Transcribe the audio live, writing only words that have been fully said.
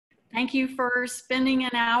Thank you for spending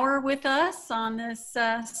an hour with us on this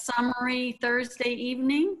summery Thursday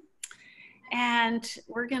evening. And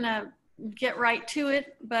we're going to get right to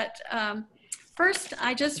it. But first,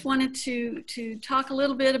 I just wanted to talk a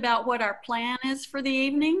little bit about what our plan is for the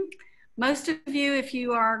evening. Most of you, if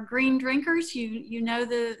you are green drinkers, you know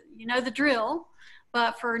the drill.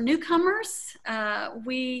 But for newcomers,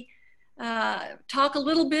 we talk a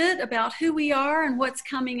little bit about who we are and what's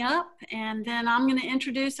coming up, and then I'm going to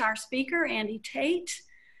introduce our speaker, Andy Tait,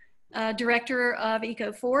 Director of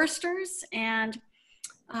EcoForesters. And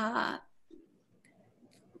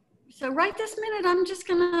so right this minute, I'm just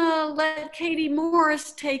going to let Katie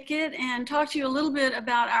Morris take it and talk to you a little bit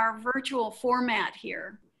about our virtual format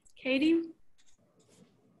here. Katie?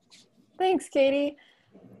 Thanks, Katie.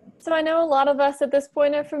 So I know a lot of us at this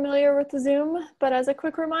point are familiar with Zoom, but as a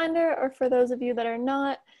quick reminder, or for those of you that are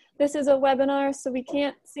not, this is a webinar, so we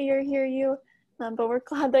can't see or hear you, but we're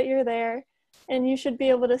glad that you're there. And you should be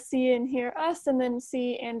able to see and hear us and then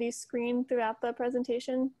see Andy's screen throughout the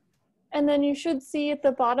presentation. And then you should see at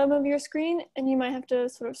the bottom of your screen, and you might have to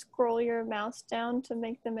sort of scroll your mouse down to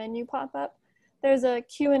make the menu pop up. There's a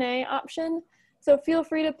Q&A option, so feel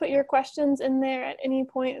free to put your questions in there at any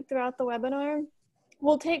point throughout the webinar.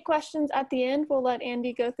 We'll take questions at the end. We'll let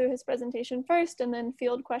Andy go through his presentation first and then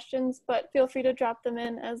field questions, but feel free to drop them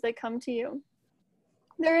in as they come to you.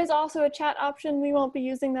 There is also a chat option. We won't be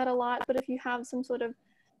using that a lot, but if you have some sort of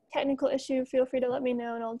technical issue, feel free to let me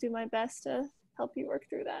know and I'll do my best to help you work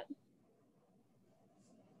through that.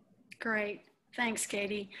 Great, thanks,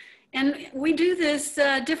 Katie. And we do this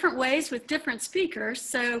different ways with different speakers.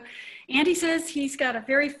 So Andy says he's got a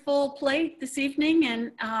very full plate this evening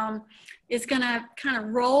and is gonna kind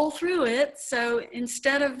of roll through it. So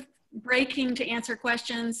instead of breaking to answer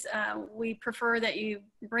questions, we prefer that you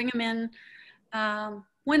bring them in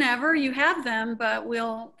whenever you have them, but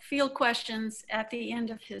we'll field questions at the end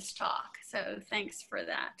of his talk. So thanks for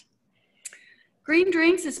that. Green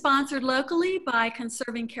Drinks is sponsored locally by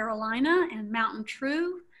Conserving Carolina and Mountain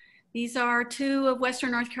True. These are two of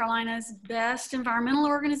Western North Carolina's best environmental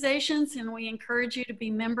organizations, and we encourage you to be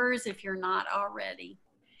members if you're not already.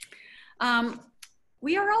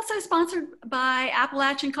 We are also sponsored by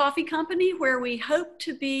Appalachian Coffee Company, where we hope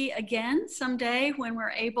to be again someday when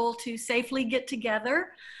we're able to safely get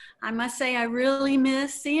together. I must say I really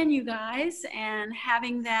miss seeing you guys and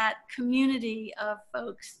having that community of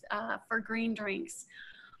folks for Green Drinks.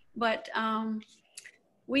 But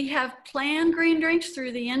we have planned Green Drinks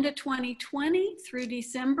through the end of 2020 through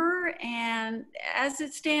December, and as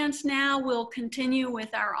it stands now, we'll continue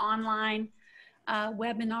with our online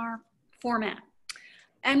webinar format.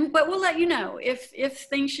 But we'll let you know if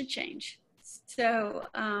things should change. So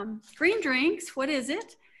Green Drinks, what is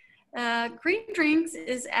it? Green Drinks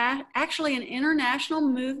is actually an international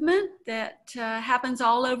movement that happens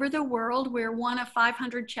all over the world. We're one of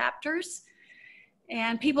 500 chapters.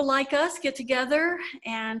 And people like us get together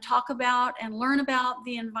and talk about and learn about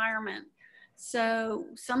the environment. So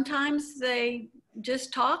sometimes they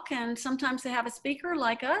just talk and sometimes they have a speaker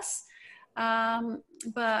like us.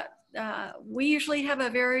 But we usually have a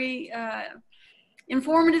very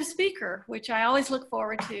informative speaker, which I always look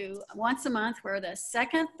forward to once a month. We're the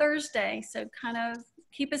second Thursday, so kind of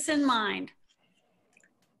keep us in mind.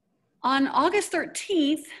 On August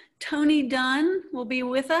 13th, Tony Dunn will be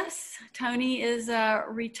with us. Tony is a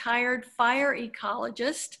retired fire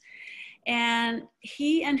ecologist, and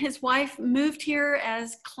he and his wife moved here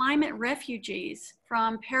as climate refugees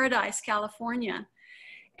from Paradise, California.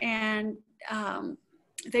 And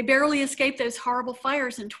they barely escaped those horrible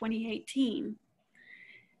fires in 2018.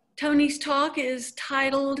 Tony's talk is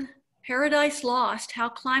titled, Paradise Lost, How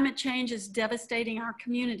Climate Change is Devastating Our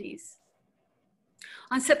Communities.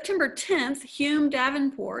 On September 10th, Hume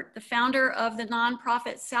Davenport, the founder of the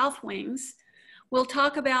nonprofit South Wings, will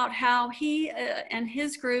talk about how he and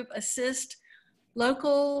his group assist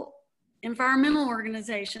local environmental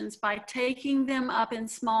organizations by taking them up in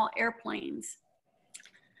small airplanes.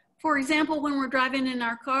 For example, when we're driving in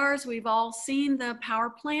our cars, we've all seen the power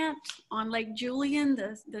plant on Lake Julian,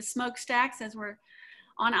 the smokestacks as we're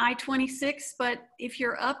on I-26, but if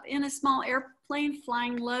you're up in a small airplane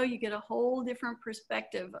flying low, you get a whole different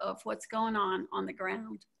perspective of what's going on the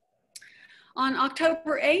ground. On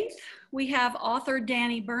October 8th, we have author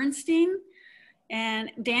Danny Bernstein,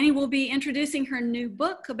 and Danny will be introducing her new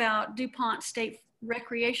book about DuPont State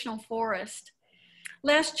Recreational Forest.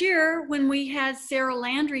 Last year, when we had Sarah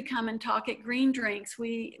Landry come and talk at Green Drinks,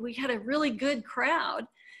 we had a really good crowd.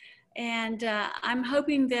 And I'm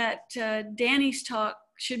hoping that Danny's talk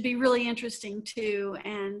should be really interesting too.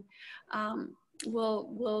 And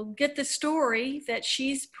will get the story that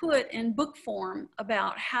she's put in book form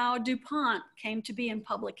about how DuPont came to be in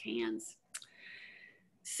public hands.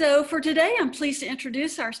 So for today, I'm pleased to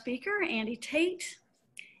introduce our speaker, Andy Tait.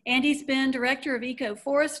 Andy's been director of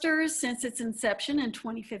EcoForesters since its inception in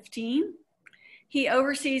 2015. He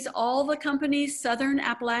oversees all the company's Southern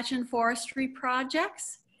Appalachian forestry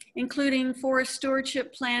projects, including forest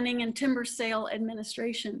stewardship planning and timber sale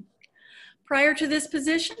administration. Prior to this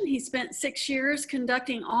position, he spent 6 years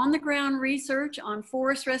conducting on-the-ground research on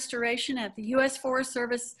forest restoration at the U.S. Forest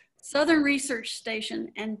Service Southern Research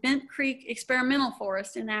Station and Bent Creek Experimental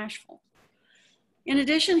Forest in Asheville. In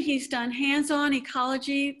addition, he's done hands-on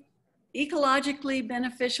ecologically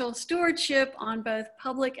beneficial stewardship on both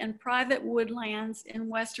public and private woodlands in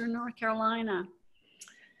Western North Carolina.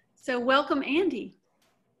 So welcome, Andy.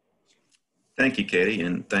 Thank you, Katie,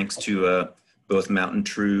 and thanks to both Mountain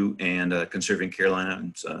True and Conserving Carolina.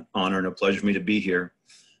 It's an honor and a pleasure for me to be here.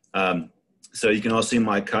 So you can all see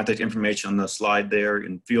my contact information on the slide there,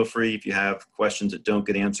 and feel free if you have questions that don't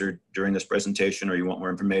get answered during this presentation or you want more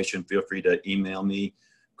information, feel free to email me,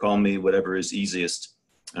 call me, whatever is easiest.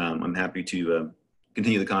 I'm happy to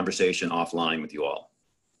continue the conversation offline with you all.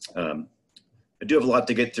 I do have a lot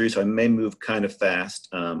to get through, so I may move kind of fast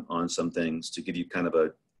on some things to give you kind of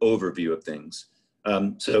an overview of things.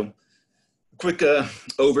 So quick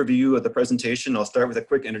overview of the presentation. I'll start with a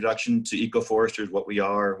quick introduction to EcoForesters, what we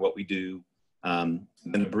are, what we do. Then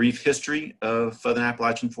a brief history of Southern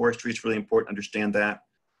Appalachian forestry. It's really important to understand that.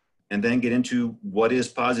 And then get into what is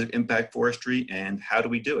positive impact forestry and how do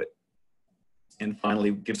we do it. And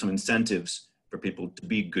finally, give some incentives for people to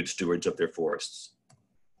be good stewards of their forests.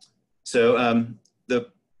 So the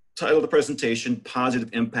title of the presentation, Positive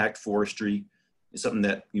Impact Forestry, is something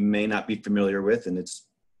that you may not be familiar with, and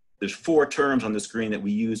there's 4 terms on the screen that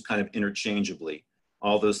we use kind of interchangeably.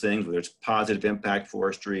 All those things, whether it's positive impact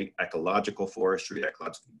forestry, ecological forestry,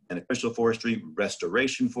 ecologically beneficial forestry,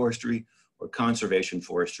 restoration forestry, or conservation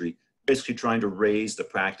forestry, basically trying to raise the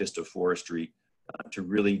practice of forestry to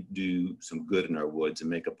really do some good in our woods and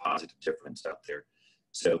make a positive difference out there.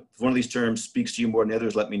 So if one of these terms speaks to you more than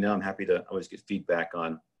others, let me know. I'm happy to always get feedback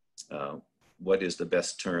on what is the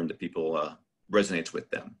best term that people resonates with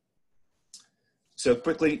them. So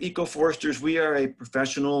quickly, EcoForesters, we are a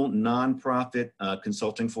professional, nonprofit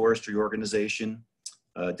consulting forestry organization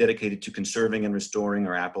dedicated to conserving and restoring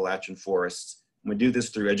our Appalachian forests. And we do this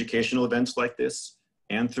through educational events like this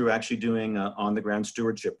and through actually doing on-the-ground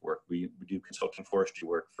stewardship work. We do consulting forestry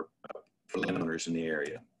work for landowners in the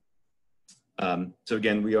area. So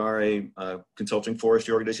again, we are a consulting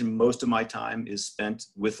forestry organization. Most of my time is spent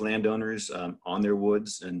with landowners on their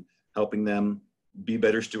woods and helping them be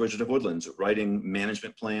better stewards of woodlands, writing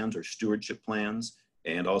management plans or stewardship plans,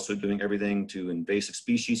 and also doing everything to invasive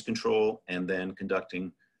species control, and then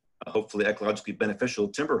conducting hopefully ecologically beneficial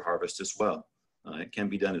timber harvest as well. It can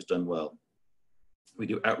be done, it's done well. We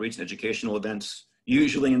do outreach and educational events,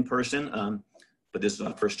 usually in person, but this is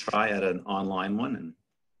our first try at an online one, and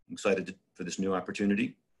I'm excited for this new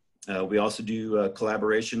opportunity. We also do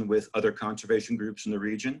collaboration with other conservation groups in the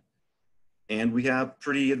region. And we have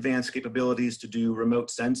pretty advanced capabilities to do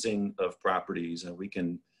remote sensing of properties. And we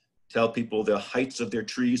can tell people the heights of their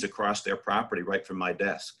trees across their property right from my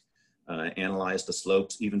desk, analyze the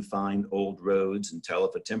slopes, even find old roads and tell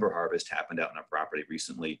if a timber harvest happened out on a property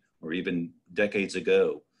recently or even decades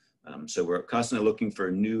ago. So we're constantly looking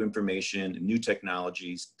for new information and new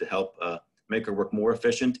technologies to help make our work more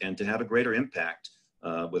efficient and to have a greater impact,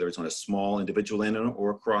 whether it's on a small individual landowner or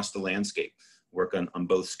across the landscape. Work on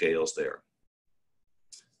both scales there.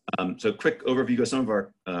 So quick overview of some of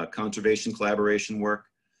our conservation collaboration work.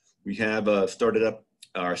 We have started up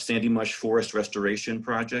our Sandy Mush Forest Restoration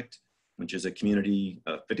Project, which is a community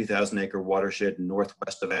 50,000 acre watershed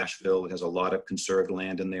northwest of Asheville. It has a lot of conserved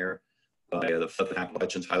land in there by the Southern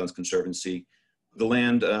Appalachian Highlands Conservancy. The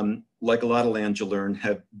land, like a lot of land you'll learn,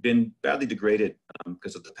 have been badly degraded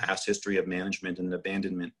because of the past history of management and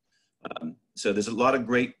abandonment. So there's a lot of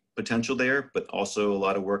great potential there, but also a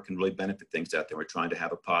lot of work can really benefit things out there. We're trying to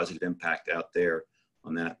have a positive impact out there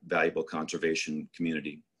on that valuable conservation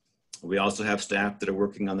community. We also have staff that are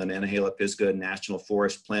working on the Nantahala-Pisgah National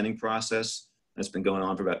Forest planning process. That's been going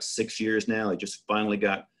on for about 6 years now. I just finally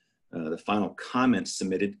got the final comments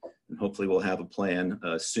submitted, and hopefully we'll have a plan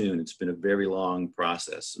soon. It's been a very long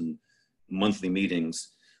process and monthly meetings.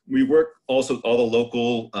 We work also with all the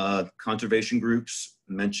local conservation groups,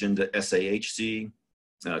 mentioned SAHC,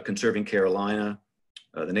 Conserving Carolina.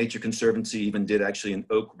 The Nature Conservancy even did actually an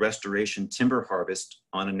oak restoration timber harvest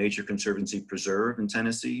on a Nature Conservancy preserve in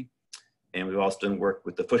Tennessee. And we've also done work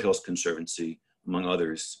with the Foothills Conservancy, among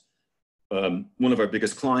others. One of our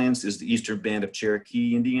biggest clients is the Eastern Band of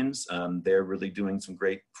Cherokee Indians. They're really doing some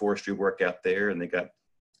great forestry work out there, and they got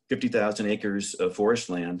 50,000 acres of forest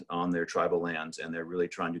land on their tribal lands, and they're really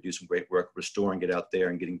trying to do some great work restoring it out there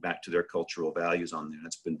and getting back to their cultural values on there.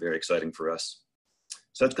 That's been very exciting for us.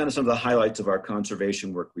 So that's kind of some of the highlights of our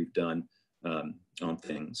conservation work we've done on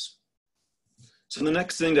things. So the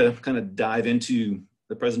next thing to kind of dive into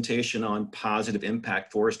the presentation on positive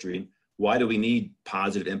impact forestry. Why do we need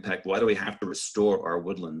positive impact? Why do we have to restore our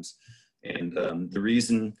woodlands? And the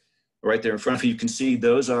reason right there in front of you can see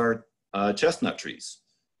those are chestnut trees.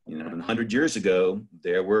 You know, 100 years ago,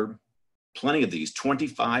 there were plenty of these.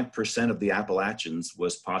 25% of the Appalachians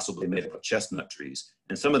was possibly made up of chestnut trees.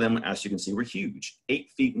 And some of them, as you can see, were huge, 8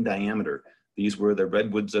 feet in diameter. These were the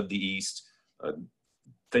redwoods of the East,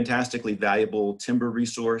 fantastically valuable timber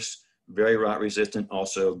resource, very rot resistant,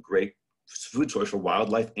 also great food source for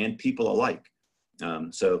wildlife and people alike.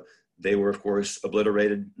 So they were, of course,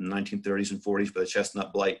 obliterated in the 1930s and 40s by the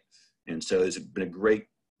chestnut blight. And so there's been a great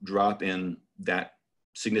drop in that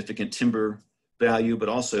significant timber value, but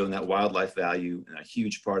also in that wildlife value, and a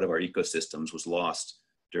huge part of our ecosystems was lost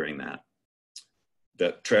during that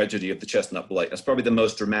tragedy of the chestnut blight. That's probably the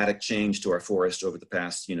most dramatic change to our forest over the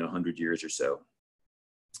past, 100 years or so.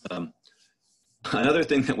 Another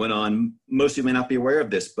thing that went on, most of you may not be aware of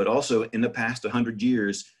this, but also in the past 100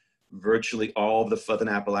 years, virtually all of the southern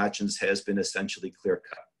Appalachians has been essentially clear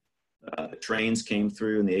cut. The trains came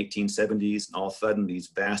through in the 1870s, and all of a sudden these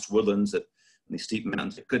vast woodlands that these steep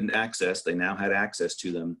mountains that couldn't access, they now had access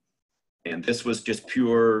to them. And this was just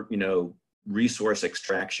pure, resource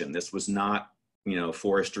extraction. This was not,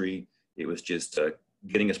 forestry. It was just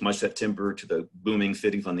getting as much of that timber to the booming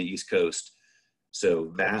cities on the East Coast.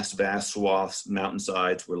 So vast, vast swaths,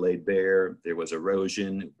 mountainsides were laid bare. There was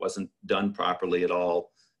erosion. It wasn't done properly at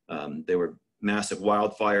all. There were massive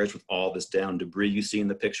wildfires with all this down debris you see in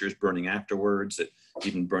the pictures burning afterwards. It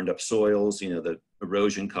even burned up soils. The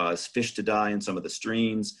erosion caused fish to die in some of the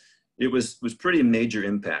streams. It was pretty major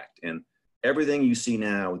impact. And everything you see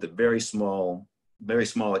now, with a very small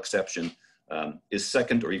exception, is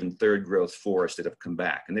second or even third growth forests that have come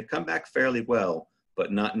back. And they've come back fairly well,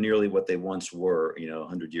 but not nearly what they once were,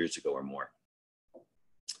 100 years ago or more.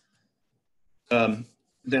 Now,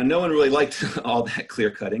 no one really liked all that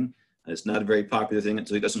clear cutting. It's not a very popular thing,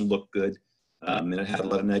 so it doesn't look good, and it had a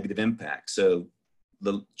lot of negative impact. So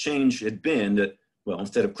the change had been that, well,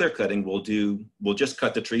 instead of clear cutting, we'll just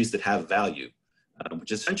cut the trees that have value,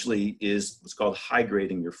 which essentially is what's called high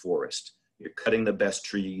grading your forest. You're cutting the best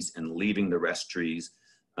trees and leaving the rest trees.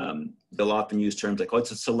 They'll often use terms like, oh,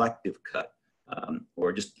 it's a selective cut,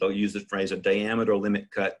 or just they'll use the phrase a diameter limit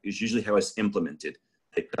cut is usually how it's implemented.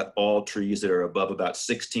 They cut all trees that are above about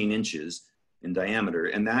 16 inches in diameter,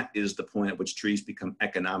 and that is the point at which trees become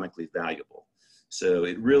economically valuable. So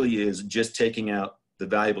it really is just taking out the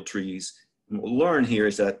valuable trees. And what we'll learn here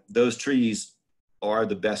is that those trees are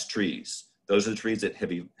the best trees. Those are the trees that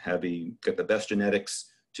have got the best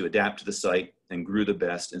genetics to adapt to the site and grew the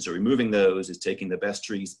best. And so removing those is taking the best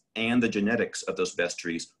trees and the genetics of those best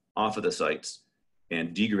trees off of the sites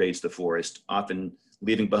and degrades the forest, often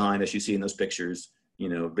leaving behind, as you see in those pictures,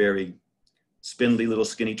 very spindly little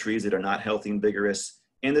skinny trees that are not healthy and vigorous.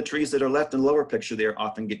 And the trees that are left in the lower picture there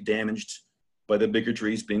often get damaged by the bigger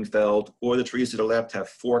trees being felled, or the trees that are left have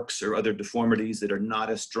forks or other deformities that are not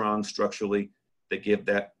as strong structurally that give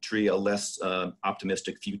that tree a less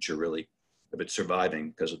optimistic future, really, of it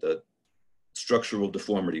surviving because of the structural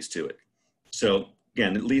deformities to it. So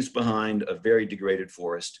again, it leaves behind a very degraded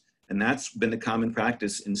forest. And that's been the common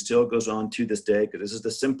practice and still goes on to this day, because this is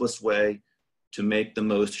the simplest way to make the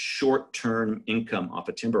most short-term income off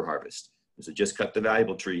a timber harvest, is to just cut the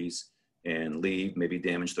valuable trees and leave, maybe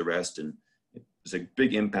damage the rest. And it's a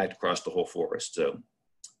big impact across the whole forest. So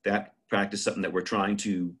that practice is something that we're trying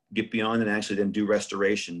to get beyond and actually then do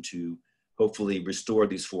restoration to hopefully restore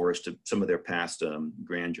these forests to some of their past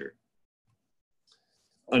grandeur.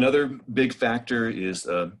 Another big factor is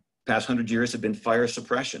past 100 years have been fire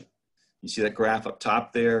suppression. You see that graph up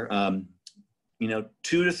top there. 2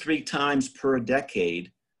 to 3 times per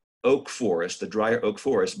decade, oak forest, the drier oak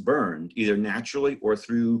forest, burned either naturally or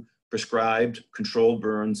through prescribed controlled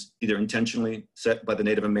burns, either intentionally set by the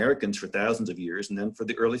Native Americans for thousands of years, and then for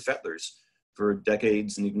the early settlers for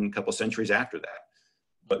decades and even a couple centuries after that.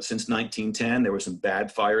 But since 1910, there were some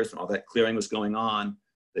bad fires and all that clearing was going on.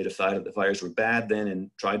 They decided the fires were bad then and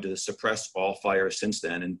tried to suppress all fires since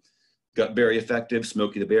then, and got very effective.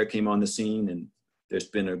 Smokey the Bear came on the scene, and there's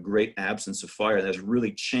been a great absence of fire that's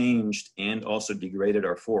really changed and also degraded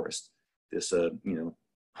our forest. This,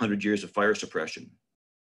 100 years of fire suppression.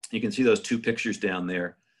 You can see those 2 pictures down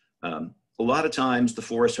there. a lot of times the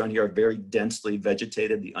forests around here are very densely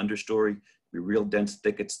vegetated. The understory, the real dense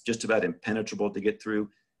thickets, just about impenetrable to get through.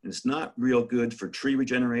 And it's not real good for tree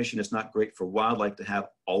regeneration. It's not great for wildlife to have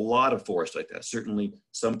a lot of forests like that. Certainly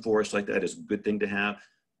some forests like that is a good thing to have,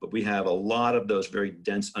 but we have a lot of those very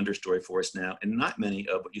dense understory forests now, and not many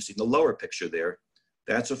of what you see in the lower picture there.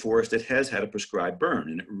 That's a forest that has had a prescribed burn,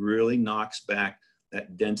 and it really knocks back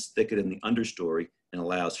that dense thicket in the understory and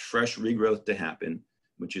allows fresh regrowth to happen,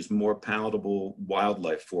 which is more palatable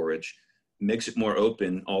wildlife forage, makes it more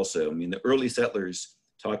open also. I mean, the early settlers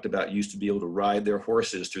talked about used to be able to ride their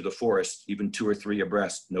horses through the forest, even 2 or 3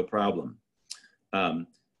 abreast, no problem. And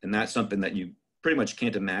that's something that you pretty much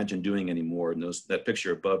can't imagine doing anymore. And that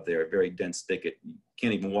picture above there, very dense thicket, you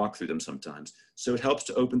can't even walk through them sometimes. So it helps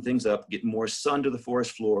to open things up, get more sun to the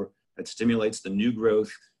forest floor. That stimulates the new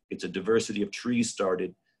growth. It's a diversity of trees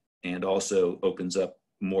started, and also opens up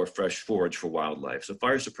more fresh forage for wildlife. So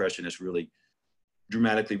fire suppression has really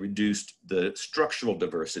dramatically reduced the structural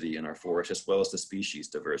diversity in our forest, as well as the species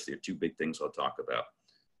diversity, are 2 big things I'll talk about.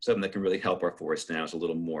 Something that can really help our forest now is a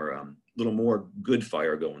little more good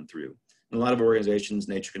fire going through. And a lot of organizations,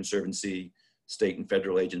 Nature Conservancy, state and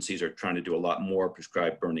federal agencies are trying to do a lot more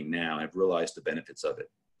prescribed burning now and have realized the benefits of it.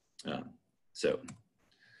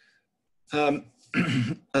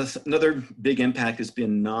 Another big impact has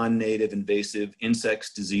been non-native invasive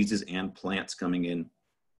insects, diseases, and plants coming in.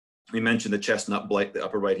 We mentioned the chestnut blight, the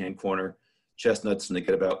upper right-hand corner. Chestnuts, and they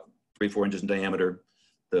get about 3-4 inches in diameter.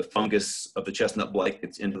 The fungus of the chestnut blight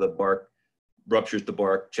gets into the bark, ruptures the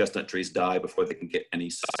bark. Chestnut trees die before they can get any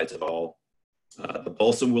sides at all. The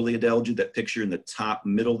balsam woolly adelgid, that picture in the top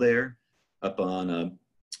middle there, up on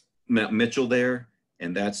Mount Mitchell there,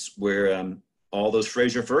 and that's where all those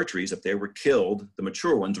Fraser fir trees, if they were killed, the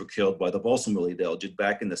mature ones were killed by the balsam woolly adelgid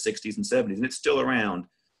back in the 60s and 70s, and it's still around,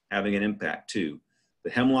 having an impact too.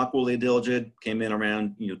 The hemlock woolly adelgid came in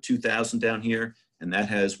around 2000 down here, and that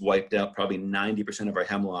has wiped out probably 90% of our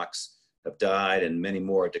hemlocks have died, and many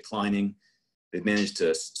more are declining. They've managed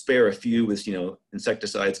to spare a few with,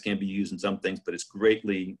 insecticides can be used in some things, but it's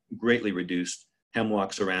greatly reduced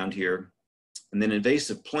hemlocks around here. And then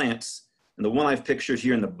invasive plants, and the one I've pictured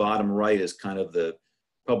here in the bottom right is kind of the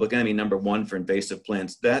public enemy #1 for invasive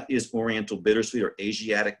plants. That is Oriental bittersweet or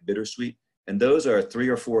Asiatic bittersweet. And those are 3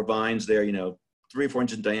 or 4 vines there, 3 or 4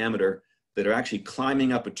 inches in diameter, that are actually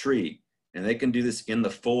climbing up a tree. And they can do this in the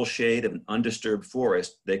full shade of an undisturbed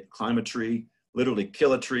forest. They climb a tree, literally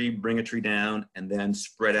kill a tree, bring a tree down, and then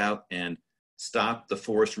spread out and stop the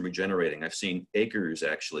forest from regenerating. I've seen acres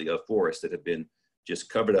actually of forest that have been just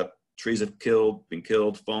covered up. Trees have been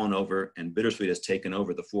killed, fallen over, and bittersweet has taken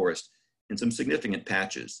over the forest in some significant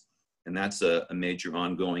patches. And that's a major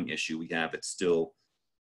ongoing issue we have. It's still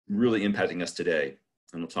really impacting us today.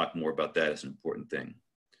 And we'll talk more about that as an important thing.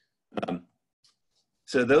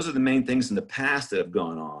 So those are the main things in the past that have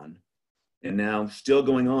gone on. And now, still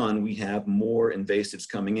going on, we have more invasives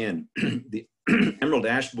coming in. The emerald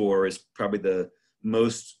ash borer is probably the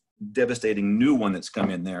most devastating new one that's come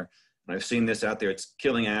in there. And I've seen this out there. It's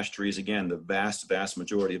killing ash trees. Again, the vast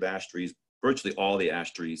majority of ash trees, virtually all the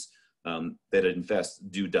ash trees that it infests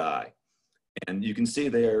do die. And you can see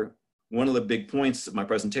there, one of the big points of my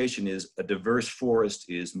presentation is a diverse forest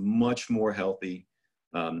is much more healthy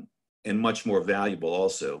and much more valuable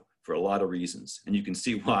also, for a lot of reasons. And you can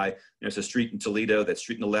see why. There's a street in Toledo. That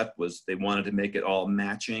street on the left they wanted to make it all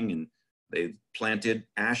matching, and they planted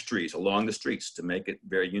ash trees along the streets to make it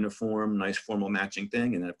very uniform, nice formal matching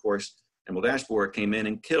thing. And then of course, emerald ash borer came in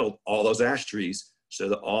and killed all those ash trees, so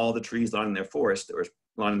that all the trees lining their forest that were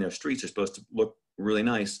lining their streets are supposed to look really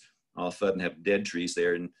nice, all of a sudden have dead trees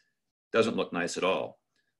there, and doesn't look nice at all.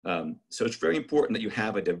 So it's very important that you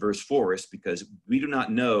have a diverse forest, because we do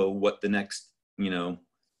not know what the next,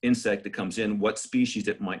 insect that comes in, what species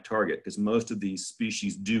it might target, because most of these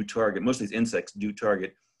insects do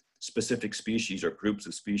target specific species or groups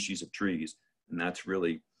of species of trees. And that's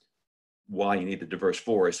really why you need a diverse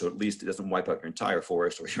forest, so at least it doesn't wipe out your entire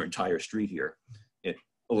forest or your entire street here. It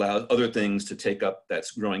allows other things to take up that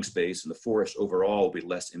growing space, and the forest overall will be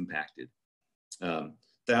less impacted.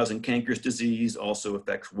 Thousand cankers disease also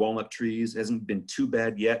affects walnut trees. It hasn't been too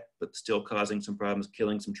bad yet, but still causing some problems,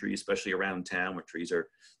 killing some trees, especially around town where trees are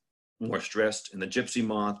more stressed. And the gypsy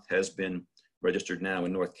moth has been registered now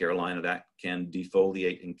in North Carolina. That can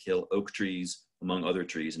defoliate and kill oak trees, among other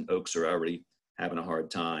trees, and oaks are already having a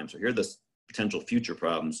hard time. So here are the potential future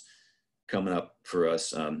problems coming up for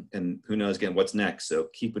us. And who knows, again, what's next. So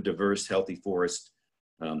keep a diverse, healthy forest.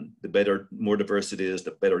 The more diverse it is,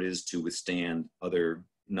 the better it is to withstand other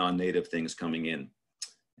non-native things coming in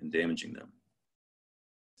and damaging them.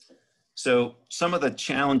 So some of the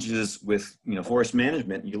challenges with, forest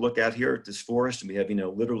management, you look out here at this forest and we have,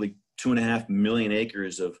 literally 2.5 million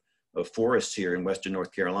acres of forests here in Western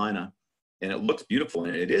North Carolina. And it looks beautiful,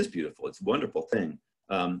 and it is beautiful. It's a wonderful thing.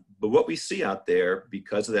 But what we see out there,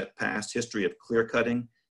 because of that past history of clear cutting,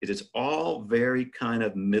 it is all very kind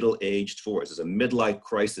of middle-aged forests. It's a midlife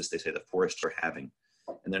crisis, they say, the forests are having.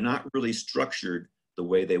 And they're not really structured the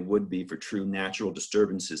way they would be for true natural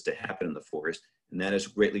disturbances to happen in the forest. And that has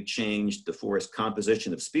greatly changed the forest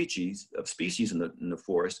composition of species in the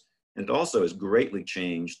forest. And it also has greatly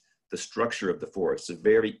changed the structure of the forest. It's a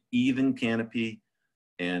very even canopy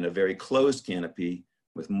and a very closed canopy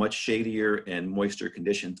with much shadier and moister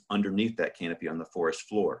conditions underneath that canopy on the forest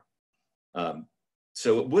floor.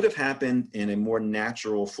 So what would have happened in a more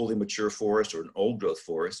natural, fully mature forest or an old growth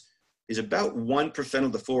forest is about 1%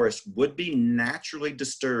 of the forest would be naturally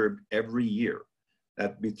disturbed every year.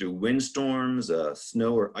 That would be through windstorms,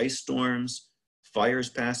 snow or ice storms, fires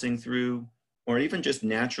passing through, or even just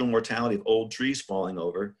natural mortality of old trees falling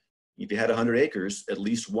over. If you had 100 acres, at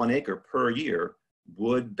least 1 acre per year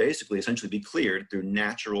would basically essentially be cleared through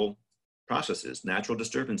natural processes, natural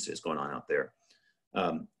disturbances going on out there.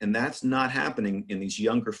 And that's not happening in these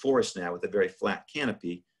younger forests now with a very flat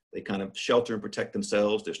canopy. They kind of shelter and protect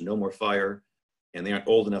themselves. There's no more fire, and they aren't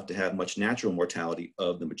old enough to have much natural mortality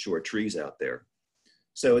of the mature trees out there.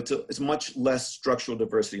 So it's much less structural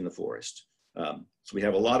diversity in the forest. So we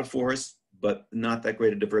have a lot of forests, but not that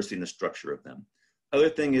great a diversity in the structure of them. Other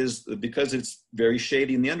thing is, because it's very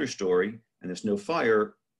shady in the understory and there's no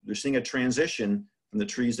fire, they're seeing a transition from the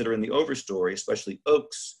trees that are in the overstory, especially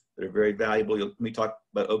oaks, that are very valuable. We talk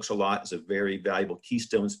about oaks a lot as a very valuable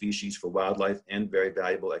keystone species for wildlife and very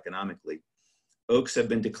valuable economically. Oaks have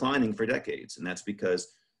been declining for decades, and that's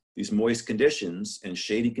because these moist conditions and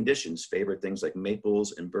shady conditions favor things like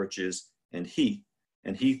maples and birches and heath.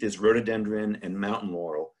 And heath is rhododendron and mountain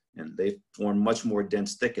laurel, and they've formed much more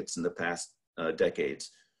dense thickets in the past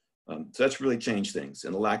decades. So that's really changed things.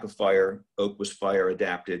 And the lack of fire, oak was fire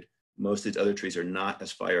adapted. Most of these other trees are not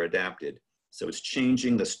as fire adapted. So it's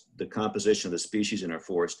changing the composition of the species in our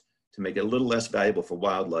forest to make it a little less valuable for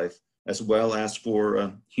wildlife, as well as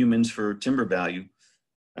for humans for timber value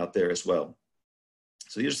out there as well.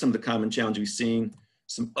 So these are some of the common challenges we've seen.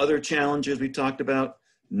 Some other challenges we talked about: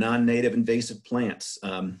 non-native invasive plants.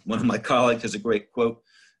 One of my colleagues has a great quote: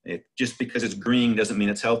 just because it's green doesn't mean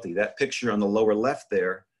it's healthy. That picture on the lower left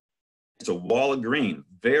there, it's a wall of green,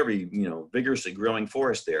 very vigorously growing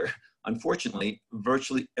forest there. Unfortunately,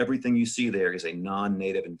 virtually everything you see there is a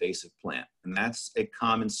non-native invasive plant. And that's a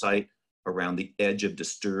common sight around the edge of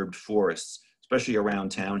disturbed forests, especially around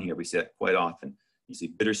town here. We see that quite often. You see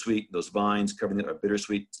bittersweet, those vines covering it are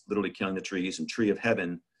bittersweet, literally killing the trees, and tree of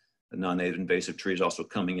heaven, the non-native invasive trees also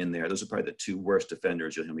coming in there. Those are probably the two worst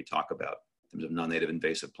offenders you'll hear me talk about in terms of non-native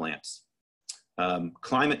invasive plants.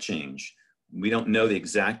 Climate change. We don't know the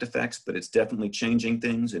exact effects, but it's definitely changing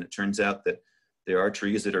things. And it turns out that there are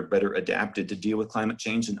trees that are better adapted to deal with climate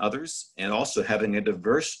change than others, and also having a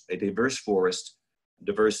diverse forest,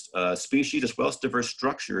 diverse species as well as diverse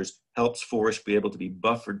structures helps forests be able to be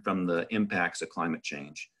buffered from the impacts of climate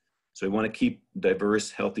change. So we want to keep diverse,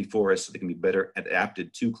 healthy forests so they can be better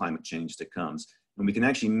adapted to climate change that comes. And we can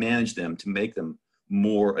actually manage them to make them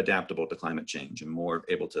more adaptable to climate change and more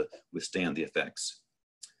able to withstand the effects.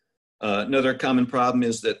 Another common problem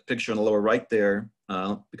is that picture on the lower right there.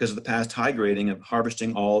 Because of the past high grading of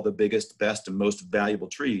harvesting all the biggest, best, and most valuable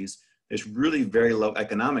trees, there's really very low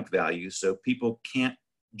economic value. So people can't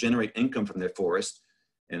generate income from their forest,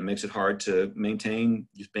 and it makes it hard to maintain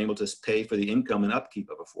just being able to pay for the income and upkeep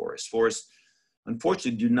of a forest. Forests,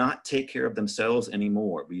 unfortunately, do not take care of themselves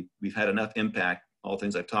anymore. We've had enough impact, all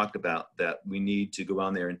things I've talked about, that we need to go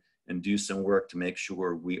on there and do some work to make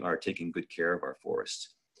sure we are taking good care of our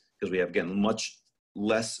forests. Because we have, again, much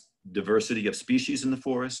less diversity of species in the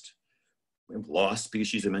forest. We have lost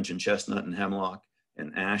species. I mentioned chestnut and hemlock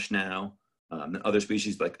and ash now. Other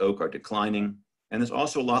species like oak are declining. And there's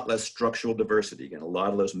also a lot less structural diversity. Again, a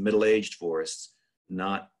lot of those middle-aged forests,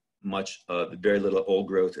 not much, very little old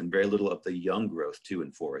growth and very little of the young growth too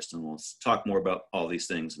in forests. And we'll talk more about all these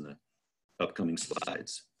things in the upcoming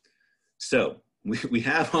slides. So we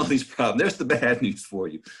have all these problems. There's the bad news for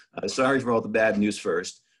you. Sorry for all the bad news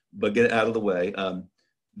first, but get it out of the way.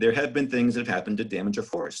 There have been things that have happened to damage our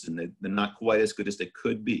forests, and they're not quite as good as they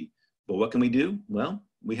could be. But what can we do? Well,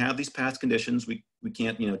 we have these past conditions. We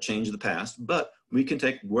can't change the past, but we can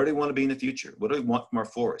take where do we want to be in the future? What do we want from our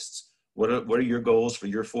forests? What are your goals for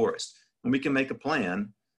your forest? And we can make a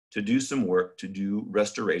plan to do some work to do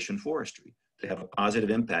restoration forestry, to have a positive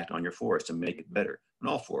impact on your forest and make it better in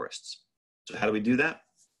all forests. So how do we do that?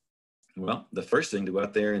 Well, the first thing to go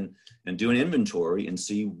out there and do an inventory and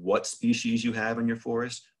see what species you have in your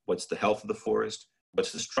forest, what's the health of the forest,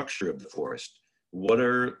 what's the structure of the forest, what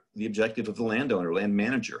are the objectives of the landowner, land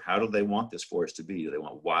manager, how do they want this forest to be? Do they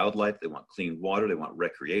want wildlife, they want clean water, they want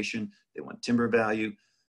recreation, they want timber value,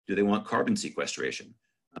 do they want carbon sequestration?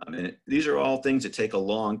 And these are all things that take a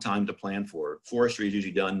long time to plan for. Forestry is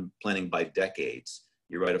usually done planning by decades.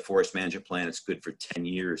 You write a forest management plan, it's good for 10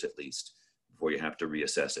 years at least before you have to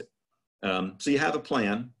reassess it. So you have a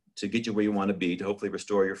plan to get you where you want to be, to hopefully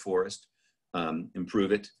restore your forest,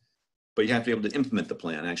 improve it, but you have to be able to implement the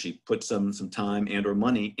plan, actually put some time and or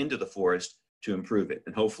money into the forest to improve it.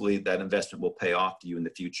 And hopefully that investment will pay off to you in the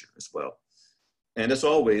future as well. And as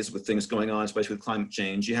always, with things going on, especially with climate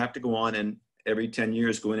change, you have to go on and every 10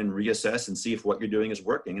 years go in and reassess and see if what you're doing is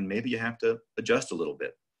working, and maybe you have to adjust a little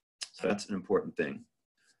bit. So that's an important thing.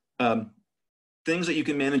 Things that you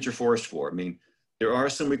can manage your forest for. I mean, there are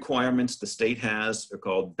some requirements the state has. They're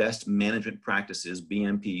called best management practices,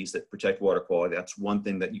 BMPs, that protect water quality. That's one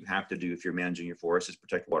thing that you have to do if you're managing your forest, is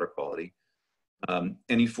protect water quality.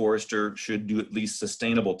 Any forester should do at least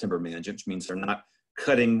sustainable timber management, which means they're not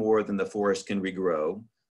cutting more than the forest can regrow.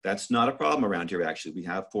 That's not a problem around here, actually. We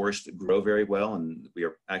have forests that grow very well, and we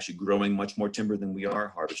are actually growing much more timber than we are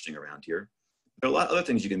harvesting around here. There are a lot of other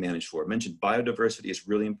things you can manage for. I mentioned biodiversity is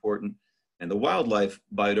really important. And the wildlife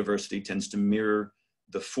biodiversity tends to mirror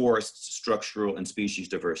the forest's structural and species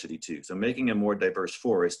diversity too. So making a more diverse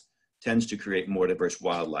forest tends to create more diverse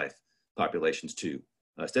wildlife populations too.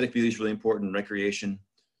 Aesthetic beauty is really important, recreation.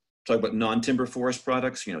 Talk about non-timber forest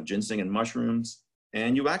products, you know, ginseng and mushrooms.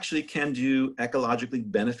 And you actually can do ecologically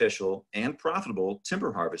beneficial and profitable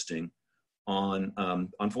timber harvesting on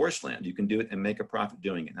forest land. You can do it and make a profit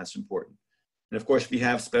doing it. That's important. And of course, if you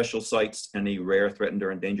have special sites, any rare, threatened,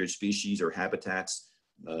 or endangered species or habitats,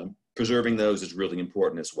 preserving those is really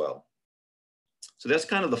important as well. So that's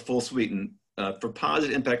kind of the full suite. And for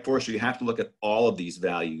positive impact forestry, you have to look at all of these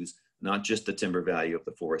values, not just the timber value of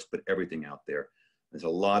the forest, but everything out there. There's a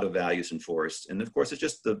lot of values in forests. And of course, it's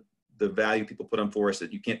just the value people put on forests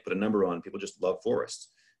that you can't put a number on. People just love forests.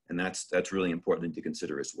 And that's really important to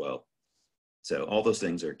consider as well. So all those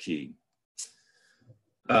things are key.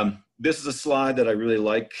 This is a slide that I really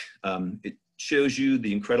like. It shows you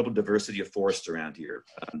the incredible diversity of forests around here.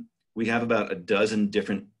 We have about a dozen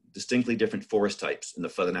distinctly different forest types in the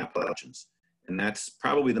Southern Appalachians. And that's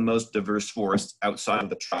probably the most diverse forest outside of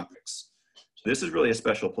the tropics. So this is really a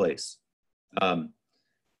special place. Without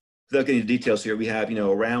getting into details here, we have, you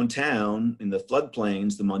know, around town in the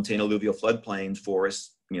floodplains, the Montana alluvial floodplains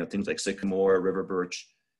forests, you know, things like sycamore, river birch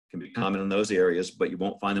can be common in those areas, but you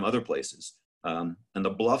won't find them other places. And the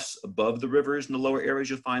bluffs above the rivers in the lower areas,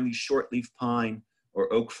 you'll find these shortleaf pine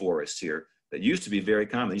or oak forests here that used to be very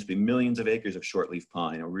common. There used to be millions of acres of shortleaf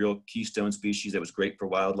pine, a real keystone species that was great for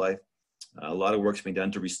wildlife. A lot of work's been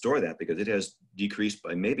done to restore that because it has decreased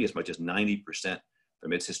by maybe as much as 90%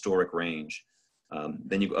 from its historic range.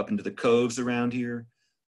 Then you go up into the coves around here,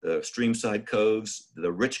 the streamside coves,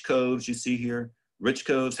 the rich coves you see here. Rich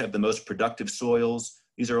coves have the most productive soils.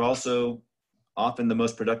 These are also often the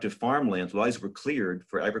most productive farmlands. Well, these were cleared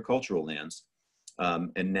for agricultural lands.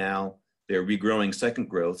 And now they're regrowing second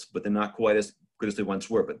growths, but they're not quite as good as they once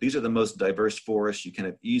were. But these are the most diverse forests. You can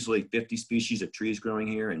have easily 50 species of trees growing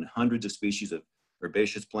here and hundreds of species of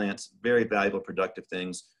herbaceous plants, very valuable, productive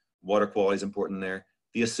things. Water quality is important there.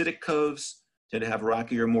 The acidic coves tend to have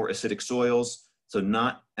rockier, more acidic soils. So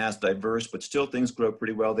not as diverse, but still things grow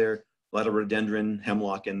pretty well there. A lot of rhododendron,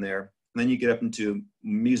 hemlock in there. And then you get up into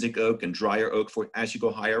music oak and drier oak as you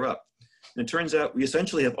go higher up. And it turns out we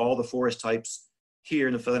essentially have all the forest types here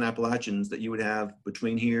in the Southern Appalachians that you would have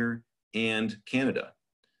between here and Canada.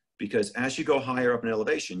 Because as you go higher up in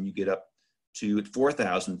elevation, you get up to at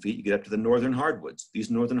 4,000 feet, you get up to the northern hardwoods.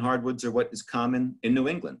 These northern hardwoods are what is common in New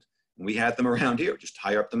England. And we have them around here, just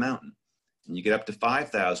higher up the mountain. And you get up to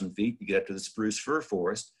 5,000 feet, you get up to the spruce fir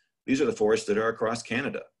forest. These are the forests that are across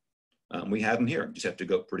Canada. We have them here, you just have to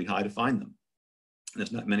go pretty high to find them. And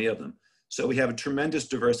there's not many of them. So we have a tremendous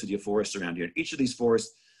diversity of forests around here. Each of these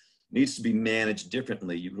forests needs to be managed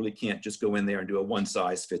differently. You really can't just go in there and do a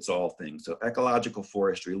one-size-fits-all thing. So ecological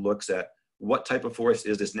forestry looks at what type of forest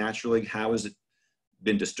is this naturally, how has it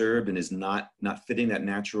been disturbed and is not fitting that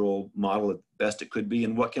natural model as best it could be,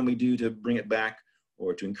 and what can we do to bring it back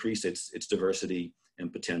or to increase its diversity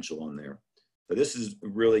and potential on there. But this is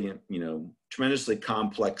really, you know, tremendously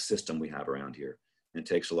complex system we have around here. And it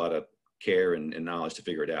takes a lot of care and knowledge to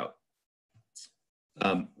figure it out.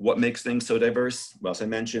 What makes things so diverse? Well, as I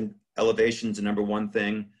mentioned, elevation is the number one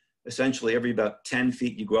thing. essentially every about 10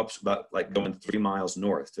 feet, you go up about like going 3 miles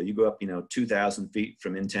north. So you go up, 2,000 feet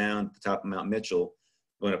from in town to the top of Mount Mitchell,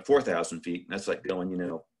 going up 4,000 feet. That's like going,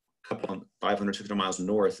 a couple of 500, 600 miles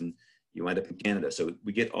north, and you wind up in Canada. So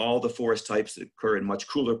we get all the forest types that occur in much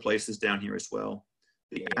cooler places down here as well.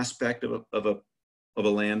 The aspect of a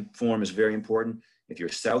land form is very important. If you're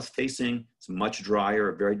south facing, it's much drier,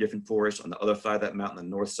 a very different forest. On the other side of that mountain, the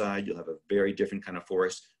north side, you'll have a very different kind of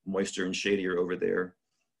forest, moister and shadier over there.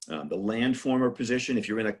 The land form or position, if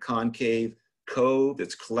you're in a concave cove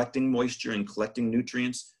that's collecting moisture and collecting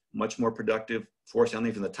nutrients, much more productive. Forest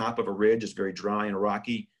down from the top of a ridge is very dry and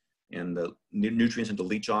rocky, and the nutrients have to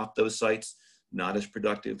leach off those sites, not as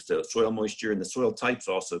productive. So soil moisture and the soil types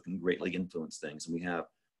also can greatly influence things. And we have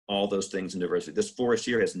all those things in diversity. This forest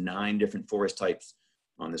here has 9 different forest types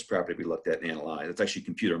on this property we looked at and analyzed. It's actually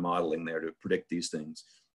computer modeling there to predict these things.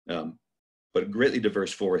 But greatly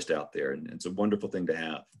diverse forest out there, and it's a wonderful thing to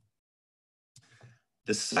have.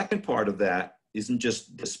 The second part of that isn't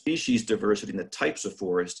just the species diversity and the types of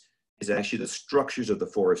forest, is actually the structures of the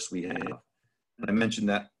forests we have. And I mentioned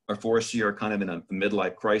that our forests here are kind of in a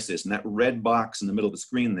midlife crisis, and that red box in the middle of the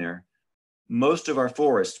screen there, most of our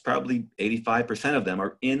forests, probably 85% of them,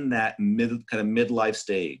 are in that kind of midlife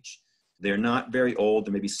stage. They're not very old.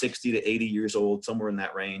 They're maybe 60 to 80 years old, somewhere in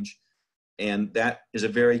that range. And that is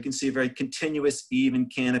you can see a very continuous, even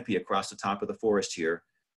canopy across the top of the forest here,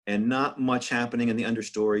 and not much happening in the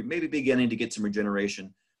understory, maybe beginning to get some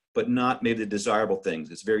regeneration, but not maybe the desirable things.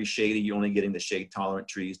 It's very shady. You're only getting the shade tolerant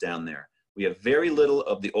trees down there. We have very little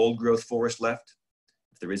of the old growth forest left.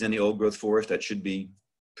 If there is any old growth forest, that should be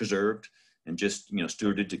preserved and just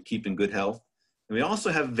stewarded to keep in good health. And we also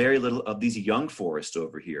have very little of these young forests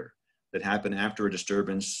over here that happen after a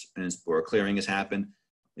disturbance or a clearing has happened.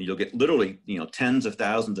 And you'll get literally tens of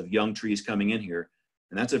thousands of young trees coming in here.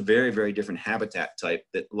 And that's a very, very different habitat type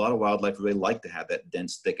that a lot of wildlife really like to have, that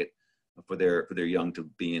dense thicket for their young to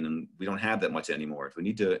be in. And we don't have that much anymore. We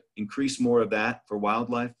need to increase more of that for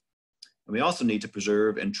wildlife. And we also need to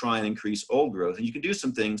preserve and try and increase old growth. And you can do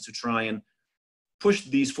some things to try and push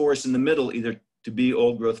these forests in the middle, either to be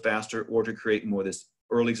old growth faster or to create more of this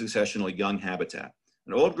early successional young habitat.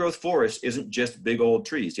 An old growth forest isn't just big old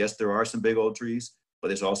trees. Yes, there are some big old trees, but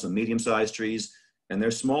there's also medium-sized trees, and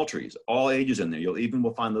there's small trees, all ages in there.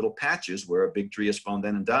 We'll find little patches where a big tree has fallen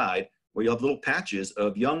down and died, where you'll have little patches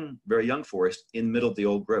of very young forest in the middle of the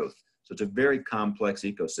old growth. So it's a very complex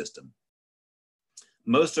ecosystem.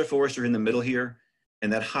 Most of our forests are in the middle here,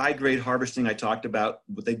 and that high-grade harvesting I talked about,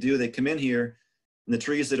 what they do, they come in here, and the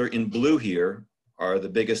trees that are in blue here are the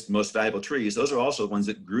biggest, most valuable trees. Those are also the ones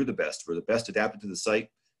that grew the best, were the best adapted to the site,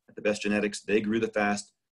 had the best genetics, they grew the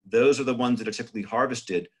fast. Those are the ones that are typically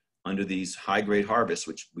harvested under these high-grade harvests,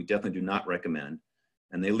 which we definitely do not recommend.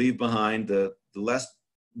 And they leave behind the less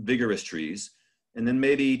vigorous trees. And then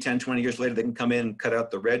maybe 10, 20 years later, they can come in and cut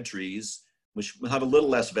out the red trees, which will have a little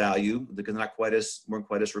less value because weren't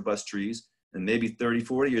quite as robust trees. And maybe 30,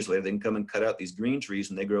 40 years later, they can come and cut out these green trees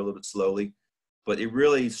and they grow a little bit slowly. But it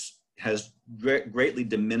really has greatly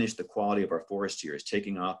diminished the quality of our forest here. It's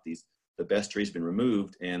taking off the best trees have been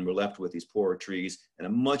removed, and we're left with these poorer trees and a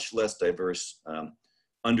much less diverse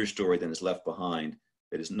understory than is left behind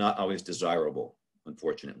that is not always desirable,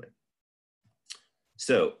 unfortunately.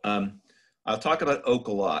 So I'll talk about oak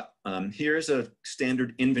a lot. Here's a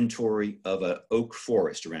standard inventory of an oak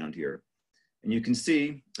forest around here. And you can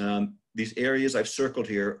see these areas I've circled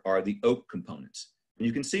here are the oak components. And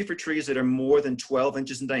you can see for trees that are more than 12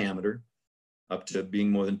 inches in diameter, up to being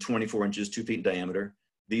more than 24 inches, 2 feet in diameter,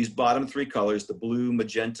 these bottom 3 colors, the blue,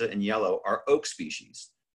 magenta, and yellow, are oak species.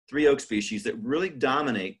 3 oak species that really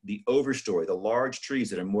dominate the overstory. The large trees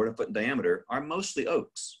that are more than a foot in diameter are mostly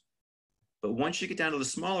oaks. But once you get down to the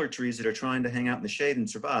smaller trees that are trying to hang out in the shade and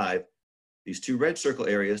survive, these 2 red circle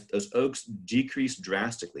areas, those oaks decrease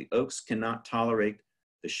drastically. Oaks cannot tolerate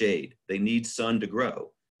the shade. They need sun to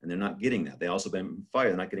grow, and they're not getting that. They also been fire,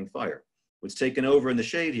 they're not getting fire. What's taken over in the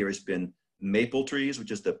shade here has been maple trees,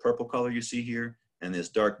 which is the purple color you see here, and this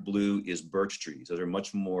dark blue is birch trees. Those are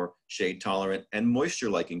much more shade tolerant and moisture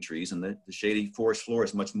liking trees, and the shady forest floor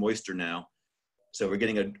is much moister now. So we're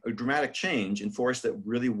getting a dramatic change in forests that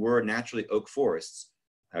really were naturally oak forests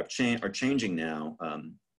are changing now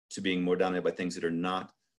to being more dominated by things that are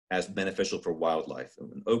not as beneficial for wildlife.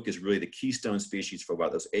 And oak is really the keystone species for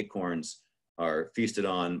wildlife. Those acorns are feasted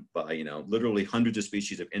on by, literally hundreds of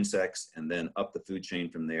species of insects, and then up the food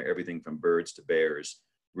chain from there, everything from birds to bears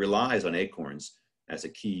relies on acorns as a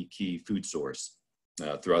key food source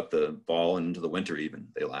throughout the fall and into the winter even,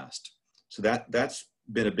 they last. So that's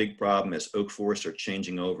been a big problem as oak forests are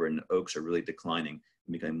changing over and oaks are really declining.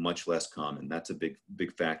 becoming much less common. That's a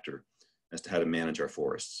big factor as to how to manage our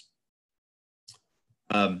forests.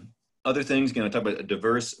 Other things, you know, talk about a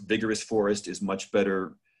diverse, vigorous forest is much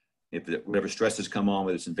better if whatever stresses come on,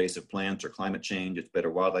 whether it's invasive plants or climate change. It's better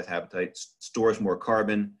wildlife habitat, stores more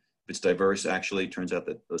carbon. If it's diverse, actually, it turns out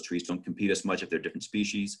that those trees don't compete as much if they're different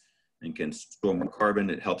species and can store more carbon.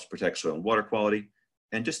 It helps protect soil and water quality.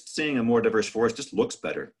 And just seeing a more diverse forest just looks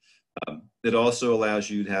better. It also allows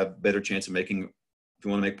you to have better chance of making, if you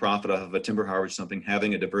want to make profit off of a timber harvest or something,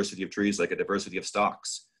 having a diversity of trees, like a diversity of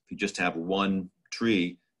stocks. If you just have one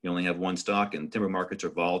tree, you only have one stock, and timber markets are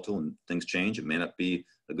volatile and things change. It may not be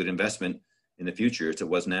a good investment in the future as it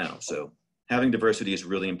was now. So having diversity is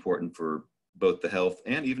really important for both the health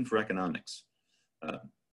and even for economics.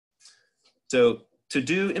 So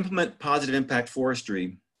to implement positive impact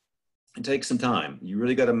forestry, it takes some time. You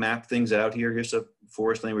really got to map things out here. Here's a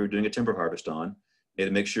forest land we were doing a timber harvest on. We had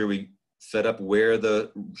to make sure we set up where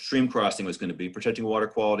the stream crossing was going to be, protecting water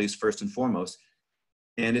qualities first and foremost.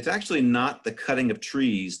 And it's actually not the cutting of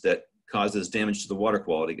trees that causes damage to the water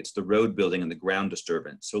quality. It's the road building and the ground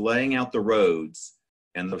disturbance. So laying out the roads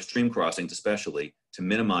and the stream crossings especially to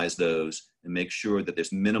minimize those and make sure that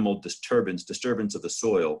there's minimal disturbance of the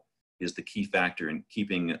soil is the key factor in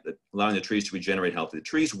allowing the trees to regenerate healthy. The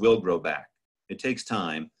trees will grow back. It takes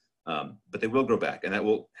time, but they will grow back.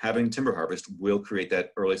 And having timber harvest will create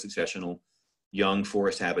that early successional young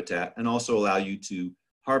forest habitat and also allow you to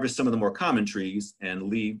harvest some of the more common trees and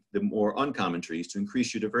leave the more uncommon trees to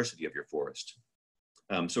increase your diversity of your forest.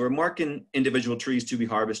 So we're marking individual trees to be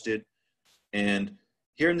harvested. And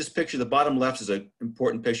here in this picture, the bottom left is an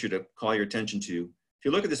important picture to call your attention to. If you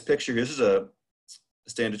look at this picture, this is a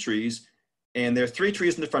stand of trees, and there are 3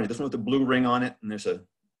 trees in the front. This one with the blue ring on it, and there's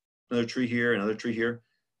another tree here, another tree here.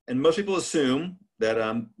 And most people assume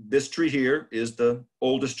that this tree here is the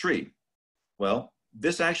oldest tree. Well,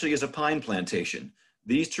 this actually is a pine plantation.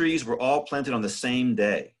 These trees were all planted on the same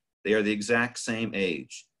day. They are the exact same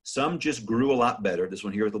age. Some just grew a lot better. This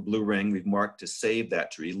one here with the blue ring, we've marked to save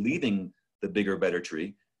that tree, leaving the bigger, better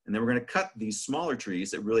tree. And then we're going to cut these smaller trees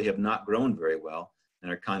that really have not grown very well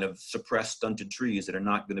and are kind of suppressed, stunted trees that are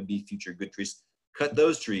not going to be future good trees. Cut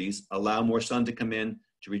those trees, allow more sun to come in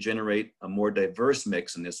to regenerate a more diverse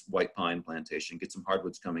mix in this white pine plantation, get some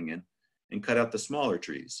hardwoods coming in, and cut out the smaller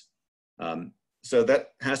trees. So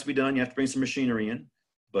that has to be done. You have to bring some machinery in,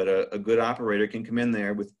 but a good operator can come in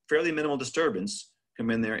there with fairly minimal disturbance, come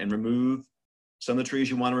in there and remove some of the trees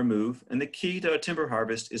you want to remove. And the key to a timber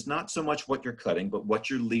harvest is not so much what you're cutting, but what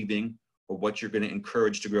you're leaving or what you're going to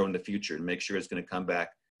encourage to grow in the future and make sure it's going to come back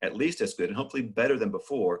at least as good and hopefully better than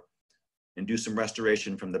before, and do some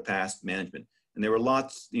restoration from the past management. And there were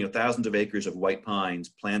lots, thousands of acres of white pines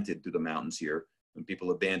planted through the mountains here when people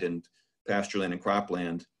abandoned pasture land and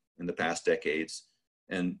cropland in the past decades.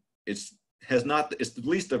 And it's the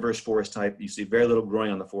least diverse forest type. You see very little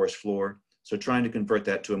growing on the forest floor. So trying to convert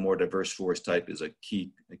that to a more diverse forest type is a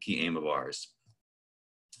key aim of ours.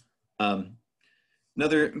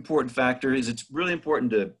 Another important factor is it's really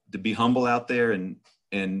important to be humble out there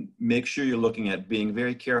and make sure you're looking at being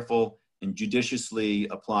very careful and judiciously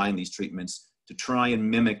applying these treatments to try and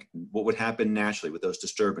mimic what would happen naturally with those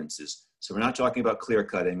disturbances. So we're not talking about clear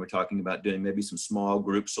cutting. We're talking about doing maybe some small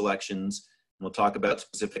group selections. And we'll talk about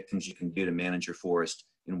specific things you can do to manage your forest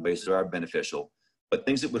in ways that are beneficial, but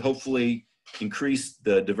things that would hopefully increase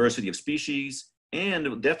the diversity of species, and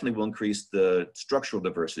it definitely will increase the structural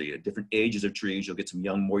diversity at different ages of trees. You'll get some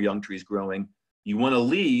more young trees growing. You want to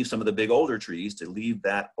leave some of the big older trees to leave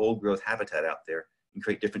that old growth habitat out there and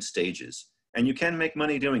create different stages. And you can make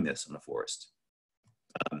money doing this in the forest.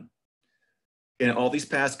 And all these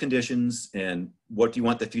past conditions and what do you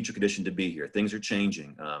want the future condition to be here? Things are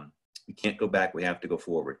changing. We can't go back, we have to go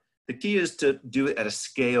forward. The key is to do it at a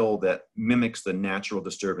scale that mimics the natural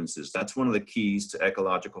disturbances. That's one of the keys to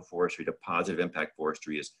ecological forestry, to positive impact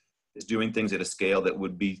forestry, is doing things at a scale that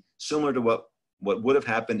would be similar to what would have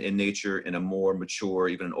happened in nature in a more mature,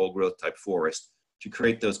 even an old growth type forest, to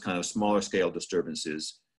create those kind of smaller scale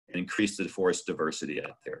disturbances and increase the forest diversity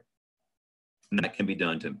out there. And that can be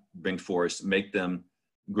done to bring forests, make them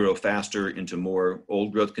grow faster into more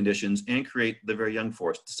old growth conditions and create the very young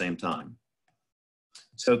forest at the same time.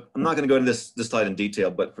 So I'm not going to go into this slide in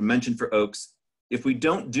detail, but for mention for oaks, if we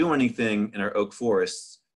don't do anything in our oak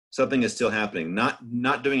forests, something is still happening.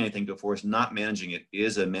 Not doing anything to a forest, not managing it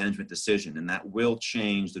is a management decision, and that will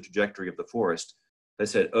change the trajectory of the forest. As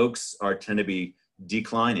I said, oaks tend to be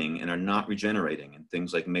declining and are not regenerating, and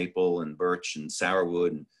things like maple and birch and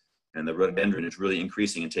sourwood and the rhododendron is really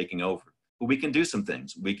increasing and taking over. But we can do some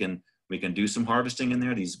things. We can do some harvesting in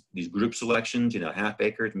there, these group selections, half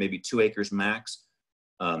acres, maybe 2 acres max.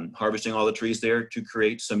 harvesting all the trees there to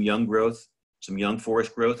create some young growth, some young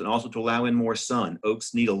forest growth, and also to allow in more sun.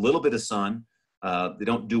 Oaks need a little bit of sun. They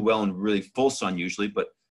don't do well in really full sun usually, but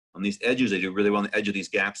on these edges, they do really well on the edge of these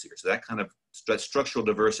gaps here. So that structural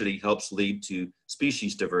diversity helps lead to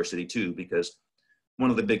species diversity too, because one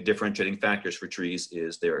of the big differentiating factors for trees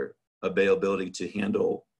is their availability to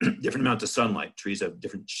handle different amounts of sunlight. Trees have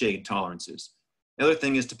different shade tolerances. The other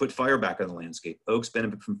thing is to put fire back on the landscape. Oaks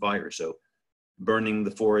benefit from fire, so burning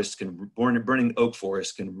oak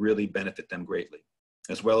forest can really benefit them greatly,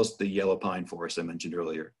 as well as the yellow pine forest I mentioned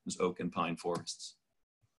earlier, those oak and pine forests.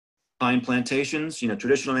 Pine plantations,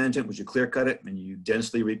 traditional management was you clear cut it and you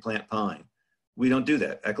densely replant pine. We don't do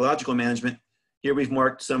that. Ecological management, here we've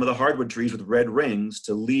marked some of the hardwood trees with red rings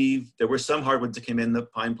to leave. There were some hardwoods that came in the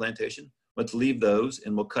pine plantation. Let's leave those,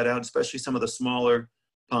 and we'll cut out especially some of the smaller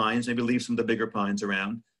pines, maybe leave some of the bigger pines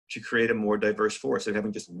around to create a more diverse forest. So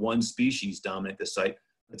having just one species dominate the site,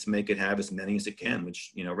 let's make it have as many as it can,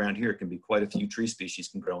 which around here it can be quite a few tree species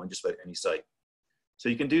can grow on just about any site. So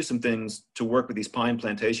you can do some things to work with these pine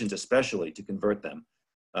plantations, especially to convert them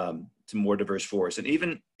to more diverse forests. And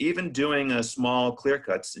even doing a small clear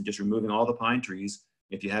cuts and just removing all the pine trees,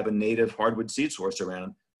 if you have a native hardwood seed source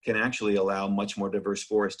around, can actually allow much more diverse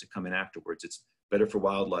forest to come in afterwards. It's better for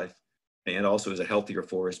wildlife and also is a healthier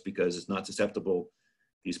forest because it's not susceptible.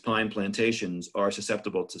 These pine plantations are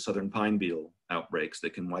susceptible to southern pine beetle outbreaks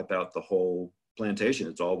that can wipe out the whole plantation.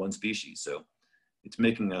 It's all one species. So it's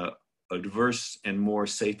making a diverse and more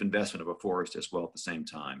safe investment of a forest as well at the same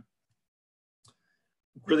time.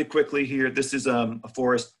 Really quickly here, this is a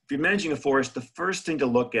forest. If you're managing a forest, the first thing to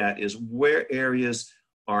look at is where areas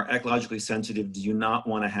are ecologically sensitive. Do you not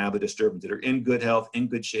want to have a disturbance that are in good health, in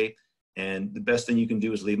good shape? And the best thing you can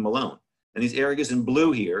do is leave them alone. And these areas in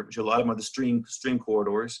blue here, which a lot of them are the stream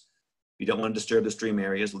corridors, you don't want to disturb the stream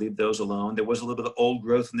areas, leave those alone. There was a little bit of old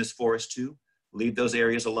growth in this forest too. Leave those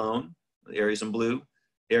areas alone, the areas in blue.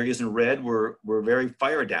 Areas in red were very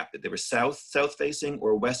fire adapted. They were south facing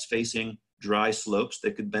or west facing dry slopes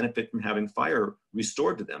that could benefit from having fire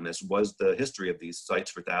restored to them, as was the history of these sites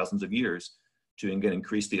for thousands of years, to again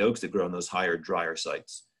increase the oaks that grow in those higher, drier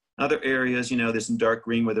sites. Other areas, there's some dark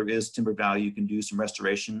green where there is timber value, you can do some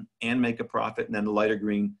restoration and make a profit. And then the lighter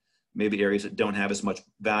green, maybe areas that don't have as much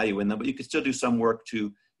value in them, but you can still do some work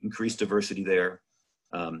to increase diversity there.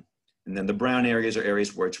 And then the brown areas are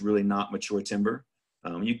areas where it's really not mature timber.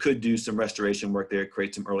 You could do some restoration work there,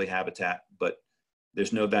 create some early habitat, but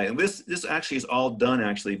there's no value. And this actually is all done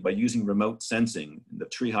by using remote sensing. The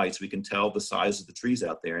tree heights, we can tell the size of the trees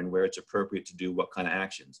out there and where it's appropriate to do what kind of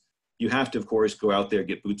actions. You have to, of course, go out there,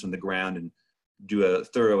 get boots on the ground and do a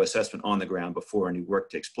thorough assessment on the ground before any work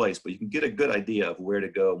takes place, but you can get a good idea of where to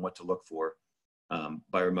go and what to look for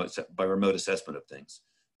by remote assessment of things.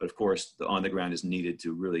 But of course, the on the ground is needed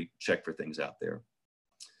to really check for things out there.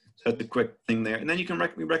 So that's a quick thing there. And then you can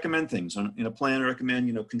recommend things. In a plan, I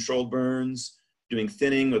recommend, controlled burns, doing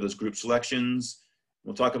thinning or those group selections.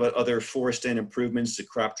 We'll talk about other forest stand improvements to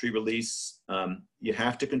crop tree release. You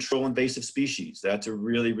have to control invasive species. That's a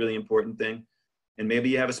really, really important thing. And maybe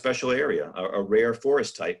you have a special area, a rare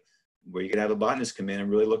forest type, where you can have a botanist come in and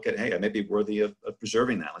really look at, hey, I may be worthy of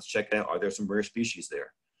preserving that. Let's check it out. Are there some rare species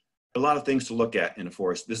there? A lot of things to look at in a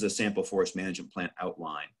forest. This is a sample forest management plan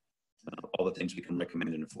outline. All the things we can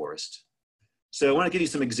recommend in a forest. So I want to give you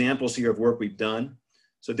some examples here of work we've done.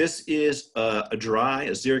 So this is a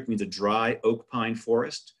xeric means a dry oak pine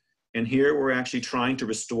forest. And here we're actually trying to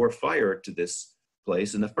restore fire to this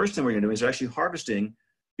place. And the first thing we're going to do is actually harvesting.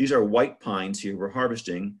 These are white pines here we're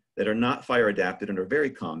harvesting that are not fire adapted and are very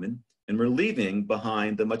common. And we're leaving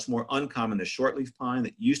behind the much more uncommon, the shortleaf pine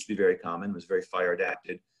that used to be very common, was very fire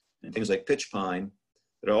adapted, and things like pitch pine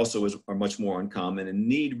that also are much more uncommon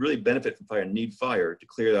and really benefit from fire and need fire to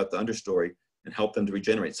clear out the understory and help them to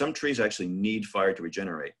regenerate. Some trees actually need fire to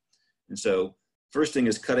regenerate. And so first thing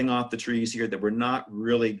is cutting off the trees here that were not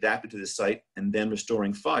really adapted to this site and then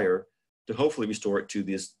restoring fire to hopefully restore it to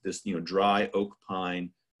this dry oak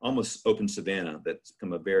pine, almost open savanna that's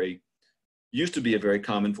become used to be a very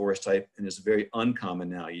common forest type and is very uncommon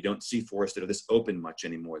now. You don't see forests that are this open much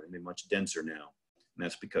anymore. They're much denser now. And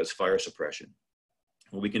that's because fire suppression.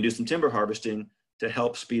 Well, we can do some timber harvesting to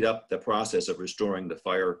help speed up the process of restoring the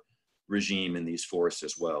fire regime in these forests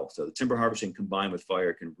as well. So the timber harvesting combined with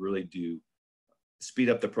fire can really speed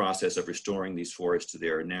up the process of restoring these forests to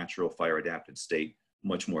their natural fire adapted state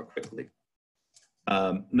much more quickly.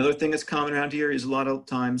 Another thing that's common around here is a lot of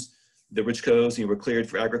times the rich coves were cleared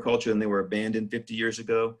for agriculture and they were abandoned 50 years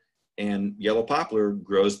ago. And yellow poplar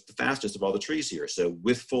grows the fastest of all the trees here. So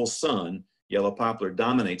with full sun, yellow poplar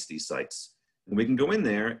dominates these sites. And we can go in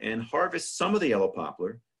there and harvest some of the yellow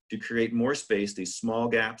poplar to create more space, these small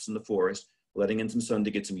gaps in the forest, letting in some sun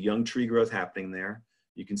to get some young tree growth happening there.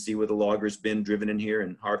 You can see where the logger's been driven in here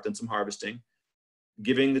and done some harvesting.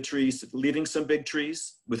 Giving the trees, leaving some big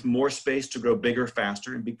trees with more space to grow bigger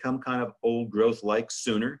faster and become kind of old growth like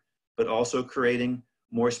sooner, but also creating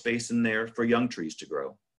more space in there for young trees to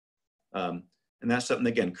grow. And that's something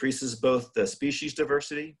that, again, increases both the species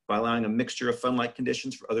diversity by allowing a mixture of fun-like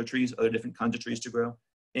conditions for other trees, other different kinds of trees to grow,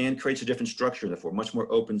 and creates a different structure in the forest, much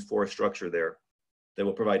more open forest structure there that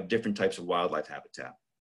will provide different types of wildlife habitat.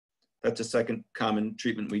 That's a second common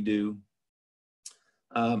treatment we do.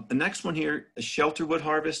 The next one here is shelter wood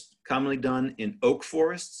harvest, commonly done in oak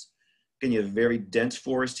forests. Again, you have a very dense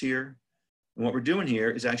forest here. And what we're doing here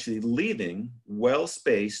is actually leaving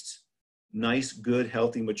well-spaced, nice, good,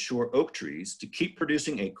 healthy, mature oak trees to keep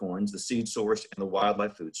producing acorns, the seed source and the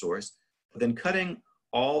wildlife food source, but then cutting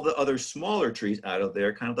all the other smaller trees out of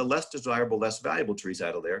there, kind of the less desirable, less valuable trees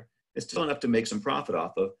out of there. It's still enough to make some profit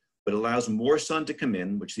off of, but allows more sun to come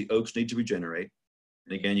in, which the oaks need to regenerate.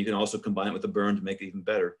 And again, you can also combine it with the burn to make it even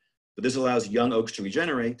better. But this allows young oaks to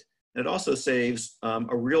regenerate. And it also saves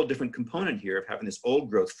a real different component here of having this old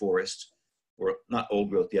growth forest, or not old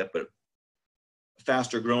growth yet, but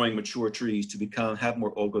faster growing mature trees to have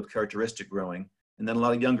more old growth characteristic growing. And then a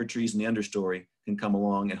lot of younger trees in the understory can come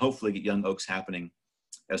along and hopefully get young oaks happening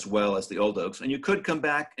as well as the old oaks. And you could come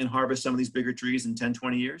back and harvest some of these bigger trees in 10,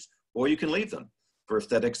 20 years, or you can leave them for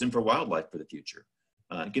aesthetics and for wildlife for the future.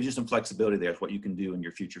 It gives you some flexibility there with what you can do in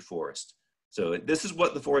your future forest. So this is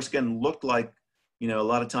what the forest, again, looked like. You know, a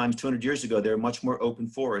lot of times 200 years ago, they were much more open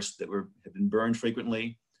forests that have been burned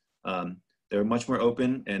frequently. They were much more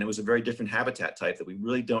open, and it was a very different habitat type that we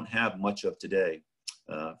really don't have much of today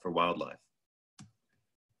for wildlife.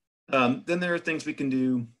 Then there are things we can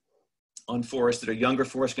do on forests that are younger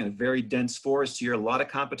forests, kind of very dense forests here, a lot of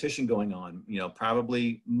competition going on. You know,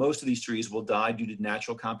 probably most of these trees will die due to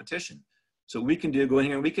natural competition. So what we can do, go in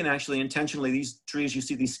here and we can actually intentionally, these trees you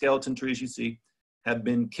see, these skeleton trees you see, have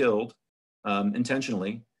been killed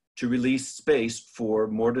intentionally to release space for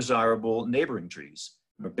more desirable neighboring trees.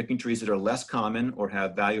 We're picking trees that are less common or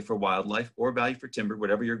have value for wildlife or value for timber,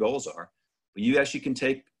 whatever your goals are. But you actually can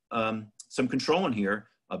take some control in here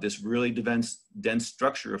of this really dense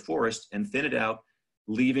structure of forest and thin it out,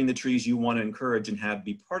 leaving the trees you want to encourage and have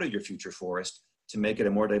be part of your future forest to make it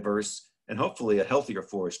a more diverse and hopefully a healthier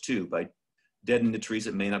forest too, by deadening the trees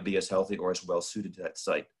that may not be as healthy or as well suited to that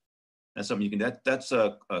site. That's something you can, that's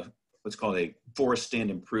what's called a forest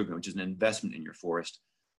stand improvement, which is an investment in your forest.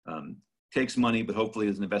 Takes money, but hopefully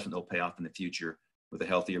is an investment that will pay off in the future with a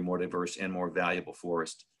healthier, more diverse and more valuable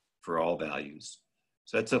forest for all values.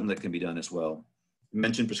 So that's something that can be done as well. You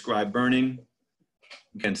mentioned prescribed burning.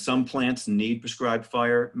 Again, some plants need prescribed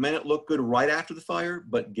fire. It may not look good right after the fire,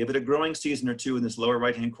 but give it a growing season or two in this lower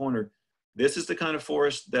right-hand corner. This is the kind of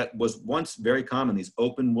forest that was once very common, these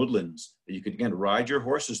open woodlands that you could, again, ride your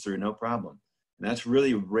horses through, no problem. And that's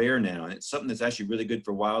really rare now. And it's something that's actually really good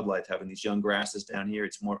for wildlife, having these young grasses down here.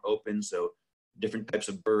 It's more open, so different types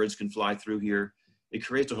of birds can fly through here. It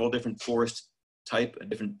creates a whole different forest type, a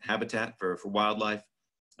different habitat for wildlife.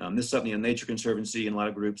 This is something Nature Conservancy and a lot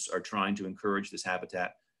of groups are trying to encourage this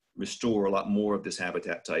habitat, restore a lot more of this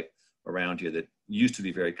habitat type around here that used to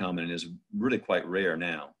be very common and is really quite rare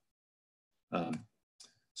now.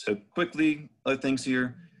 So quickly, other things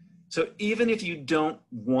here. So even if you don't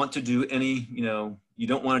want to do any, you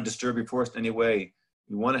don't want to disturb your forest in any way,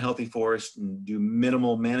 you want a healthy forest and do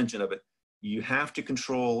minimal management of it, you have to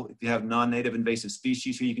control, if you have non-native invasive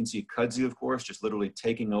species here, you can see kudzu, of course, just literally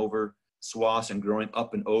taking over swaths and growing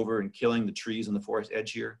up and over and killing the trees on the forest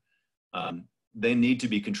edge here. They need to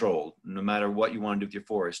be controlled no matter what you want to do with your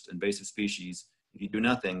forest. Invasive species, if you do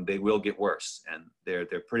nothing, they will get worse. And they're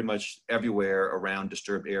pretty much everywhere around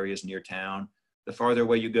disturbed areas near town. The farther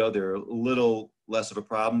away you go, they're a little less of a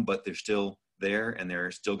problem, but they're still there and they're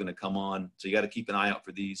still going to come on. So you got to keep an eye out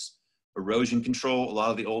for these. Erosion control, a lot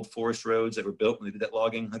of the old forest roads that were built when they did that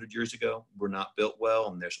logging 100 years ago were not built well.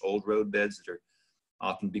 And there's old road beds that are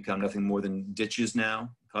often become nothing more than ditches now,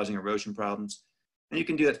 causing erosion problems. And you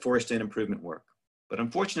can do that forest stand improvement work. But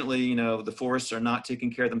unfortunately, the forests are not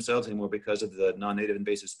taking care of themselves anymore because of the non-native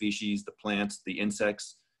invasive species, the plants, the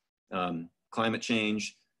insects, climate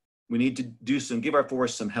change. We need to give our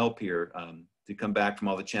forests some help here to come back from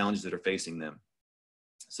all the challenges that are facing them.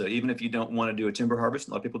 So even if you don't want to do a timber harvest,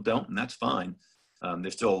 a lot of people don't, and that's fine.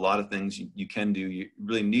 There's still a lot of things you can do, you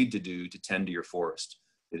really need to do to tend to your forest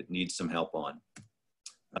that it needs some help on.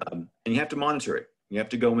 And you have to monitor it. You have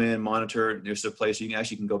to go in, monitor. There's a place you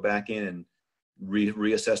can go back in and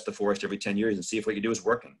reassess the forest every 10 years and see if what you do is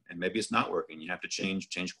working. And maybe it's not working. You have to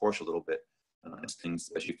change course a little bit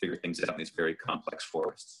as you figure things out in these very complex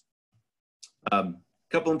forests.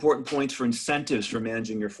 Couple important points for incentives for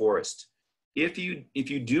managing your forest. If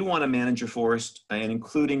you do want to manage your forest, and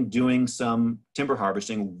including doing some timber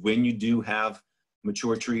harvesting when you do have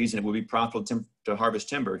mature trees and it will be profitable to harvest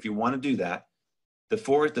timber, if you want to do that,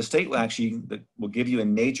 the state will actually will give you a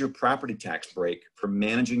major property tax break for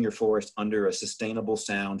managing your forest under a sustainable,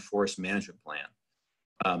 sound forest management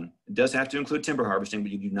plan. It does have to include timber harvesting,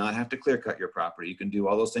 but you do not have to clear cut your property. You can do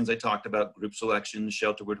all those things I talked about: group selection,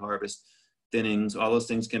 shelter wood harvest, thinnings, all those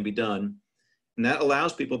things can be done. And that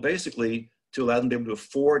allows people basically to allow them to be able to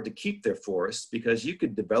afford to keep their forests, because you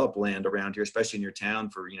could develop land around here, especially in your town,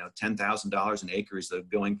 for $10,000 an acre is the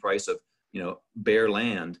going price of bare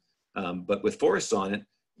land. But with forests on it,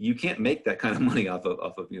 you can't make that kind of money off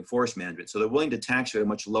of forest management. So they're willing to tax you at a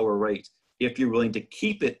much lower rate if you're willing to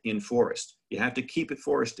keep it in forest. You have to keep it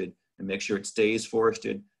forested and make sure it stays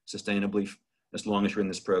forested sustainably as long as you're in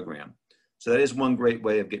this program. So that is one great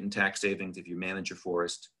way of getting tax savings if you manage your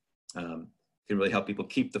forest. Can really help people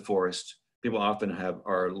keep the forest. People often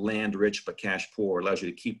are land rich but cash poor. It allows you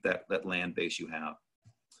to keep that land base you have.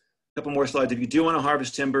 A couple more slides. If you do want to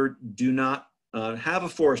harvest timber, do not have a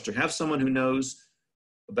forester. Have someone who knows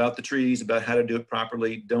about the trees, about how to do it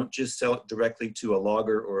properly. Don't just sell it directly to a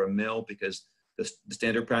logger or a mill, because the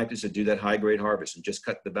standard practice is to do that high grade harvest and just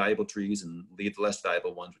cut the valuable trees and leave the less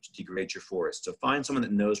valuable ones, which degrades your forest. So find someone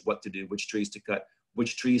that knows what to do, which trees to cut,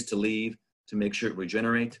 which trees to leave to make sure it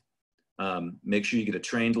regenerate. Make sure you get a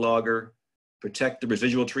trained logger. Protect the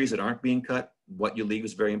residual trees that aren't being cut. What you leave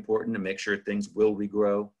is very important, and make sure things will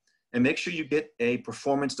regrow. And make sure you get a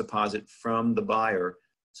performance deposit from the buyer,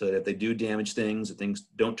 so that if they do damage things, if things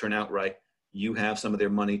don't turn out right, you have some of their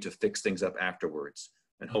money to fix things up afterwards.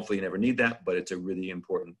 And hopefully you never need that, but it's a really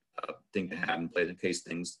important thing to have in place in case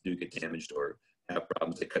things do get damaged or have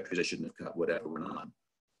problems. They cut trees they shouldn't have cut, whatever went on.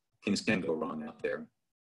 Things can go wrong out there.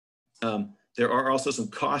 There are also some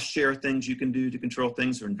cost share things you can do to control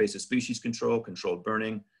things, for invasive species control, controlled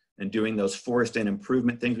burning, and doing those forest and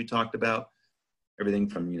improvement things we talked about. Everything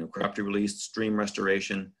from crop tree release, stream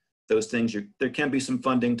restoration, those things. There can be some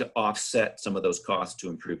funding to offset some of those costs to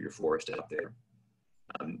improve your forest out there.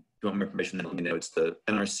 If you want more information, then it's the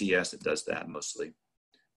NRCS that does that mostly.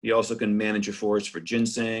 You also can manage your forest for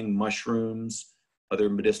ginseng, mushrooms, other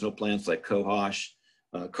medicinal plants like cohosh.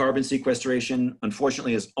 Carbon sequestration,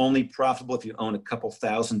 unfortunately, is only profitable if you own a couple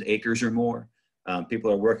thousand acres or more.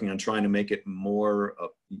 People are working on trying to make it more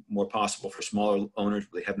possible for smaller owners,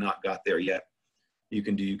 but they have not got there yet. You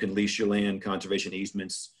can lease your land, conservation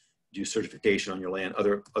easements, do certification on your land,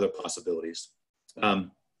 other possibilities.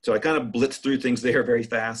 So I kind of blitzed through things there very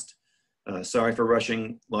fast. Sorry for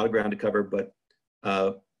rushing, a lot of ground to cover, but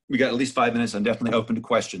we got at least 5 minutes. I'm definitely open to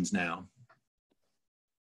questions now.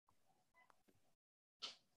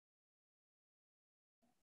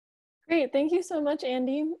 Great, thank you so much,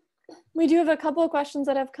 Andy. We do have a couple of questions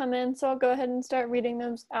that have come in, so I'll go ahead and start reading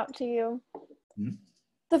those out to you. Mm-hmm.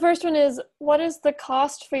 The first one is, what is the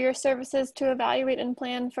cost for your services to evaluate and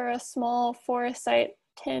plan for a small forest site,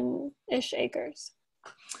 10-ish acres?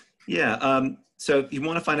 Yeah, so if you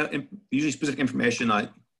want to find out usually specific information,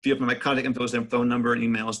 feel free, my contact info is there, phone number and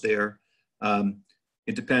emails there.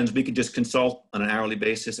 It depends. We can just consult on an hourly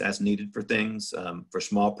basis as needed for things. For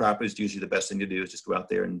small properties, usually the best thing to do is just go out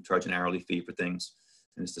there and charge an hourly fee for things.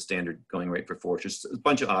 And it's the standard going rate for foresters. A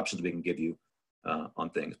bunch of options we can give you on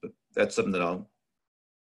things, but that's something that I'll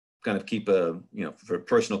kind of keep, for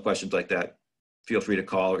personal questions like that, feel free to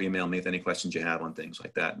call or email me with any questions you have on things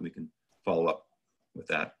like that, and we can follow up with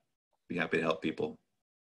that. Be happy to help people.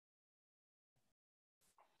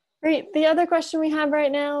 Great. The other question we have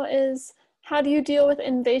right now is, how do you deal with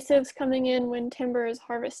invasives coming in when timber is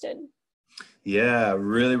harvested? Yeah,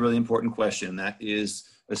 really, really important question. That is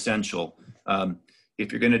essential.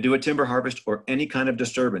 If you're going to do a timber harvest or any kind of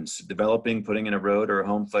disturbance, developing, putting in a road or a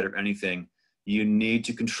home site or anything, you need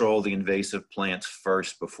to control the invasive plants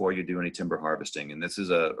first before you do any timber harvesting. And this is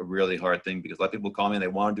a really hard thing, because a lot of people call me and they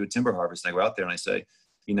want to do a timber harvest. And I go out there and I say,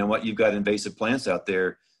 you know what, you've got invasive plants out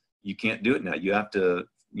there. You can't do it now. You have to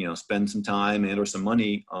spend some time and or some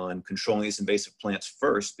money on controlling these invasive plants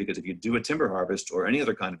first, because if you do a timber harvest or any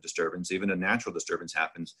other kind of disturbance, even a natural disturbance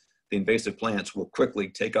happens, the invasive plants will quickly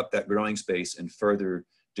take up that growing space and further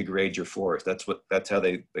degrade your forest. That's how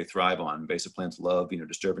they thrive on. Invasive plants love,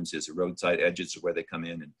 disturbances. The roadside edges are where they come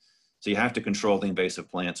in. And so you have to control the invasive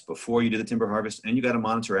plants before you do the timber harvest, and you got to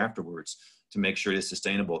monitor afterwards to make sure it is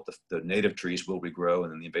sustainable. The native trees will regrow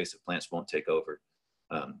and then the invasive plants won't take over.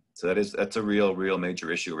 So that's a real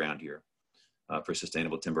major issue around here. for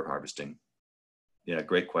sustainable timber harvesting? Yeah,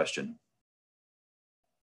 great question.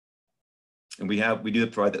 And we do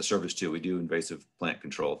provide that service too. We do invasive plant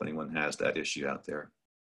control if anyone has that issue out there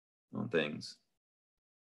on things.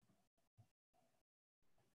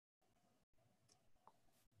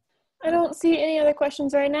 I don't see any other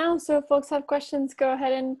questions right now, so if folks have questions, go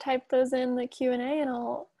ahead and type those in the Q&A and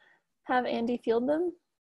I'll have Andy field them.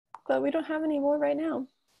 But we don't have any more right now.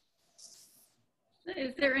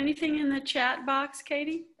 Is there anything in the chat box,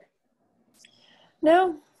 Katie?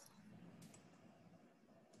 No.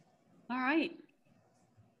 All right.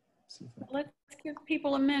 Let's give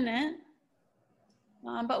people a minute.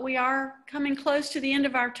 But we are coming close to the end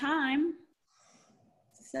of our time.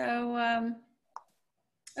 So,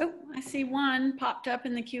 oh, I see one popped up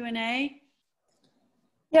in the Q&A.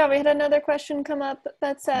 Yeah, we had another question come up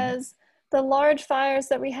that says, the large fires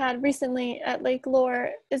that we had recently at Lake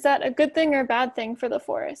Lure, is that a good thing or a bad thing for the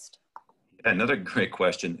forest? Yeah, another great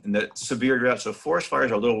question. And the severe drought, so forest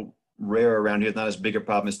fires are a little rare around here. It's not as big a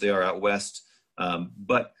problem as they are out west.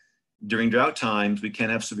 But during drought times, we can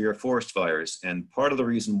have severe forest fires. And part of the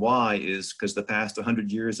reason why is because the past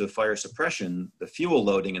 100 years of fire suppression, the fuel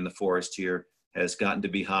loading in the forest here has gotten to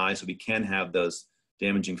be high. So we can have those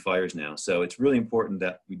damaging fires now. So it's really important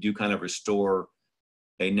that we do kind of restore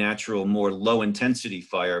a natural, more low intensity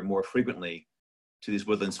fire more frequently to these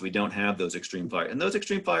woodlands so we don't have those extreme fires. And those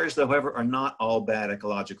extreme fires, however, are not all bad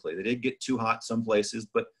ecologically. They did get too hot some places,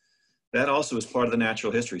 but that also is part of the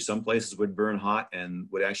natural history. Some places would burn hot and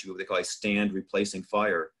would actually what they call a stand replacing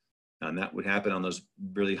fire. And that would happen on those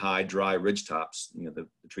really high, dry ridge tops. You know, the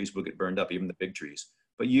trees will get burned up, even the big trees.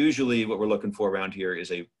 But usually what we're looking for around here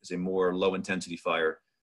is a more low intensity fire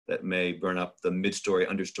that may burn up the mid-story,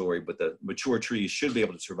 understory, but the mature trees should be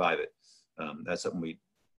able to survive it. That's something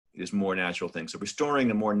is more natural things. So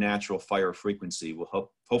restoring a more natural fire frequency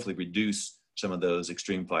will hopefully reduce some of those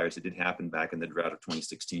extreme fires that did happen back in the drought of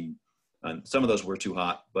 2016. Some of those were too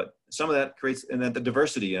hot, but some of that creates, and then the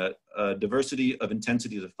diversity of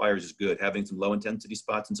intensity of the fires is good. Having some low intensity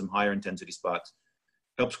spots and some higher intensity spots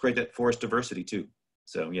helps create that forest diversity too.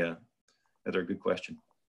 So yeah, another good question.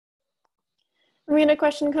 We had a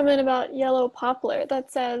question come in about yellow poplar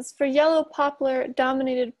that says, for yellow poplar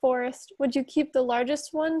dominated forest, would you keep the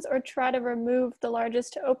largest ones or try to remove the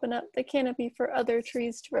largest to open up the canopy for other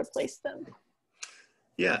trees to replace them?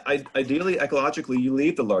 Yeah, ideally, ecologically, you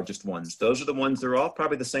leave the largest ones. Those are the ones, they're all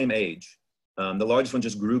probably the same age. The largest one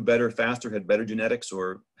just grew better, faster, had better genetics,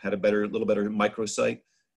 or had a little better microsite.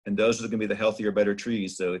 And those are going to be the healthier, better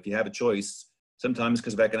trees. So if you have a choice, sometimes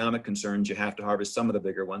because of economic concerns, you have to harvest some of the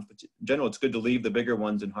bigger ones. But in general, it's good to leave the bigger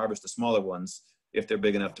ones and harvest the smaller ones if they're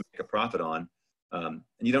big enough to make a profit on. And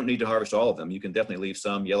you don't need to harvest all of them. You can definitely leave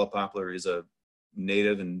some. Yellow poplar is a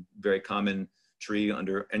native and very common tree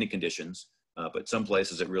under any conditions. But some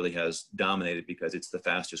places it really has dominated because it's the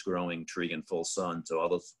fastest growing tree in full sun. So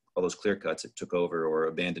all those clear cuts it took over or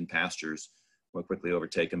abandoned pastures were quickly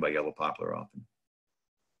overtaken by yellow poplar often.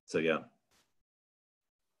 So yeah.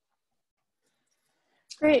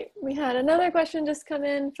 Great. We had another question just come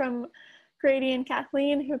in from Grady and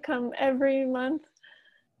Kathleen, who come every month.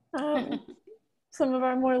 Some of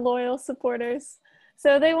our more loyal supporters.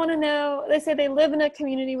 So they want to know, they say they live in a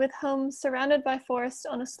community with homes surrounded by forest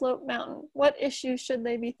on a sloped mountain. What issues should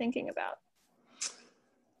they be thinking about?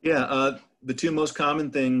 Yeah, the two most common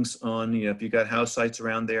things on, if you've got house sites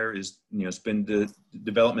around there is, it's been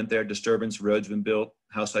development there, disturbance, roads been built,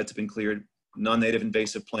 house sites have been cleared. Non-native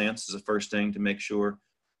invasive plants is the first thing to make sure.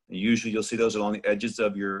 And usually you'll see those along the edges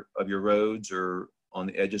of your roads or on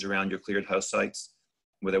the edges around your cleared house sites.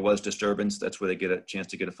 Where there was disturbance, that's where they get a chance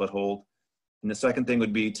to get a foothold. And the second thing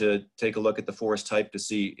would be to take a look at the forest type to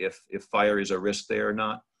see if fire is a risk there or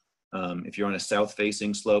not. If you're on a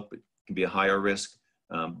south-facing slope, it can be a higher risk.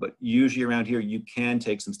 But usually around here, you can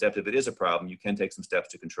take some steps. If it is a problem, you can take some steps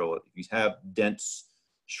to control it. If you have dense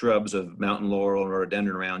shrubs of mountain laurel or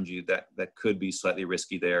rhododendron around you, that could be slightly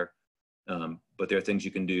risky there. But there are things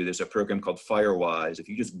you can do. There's a program called FireWise. If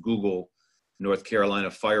you just Google North Carolina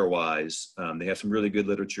FireWise, they have some really good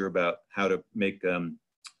literature about how to make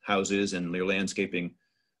houses and your landscaping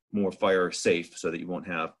more fire safe so that you won't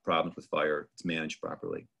have problems with fire. It's managed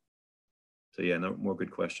properly. So yeah, no more good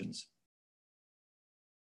questions.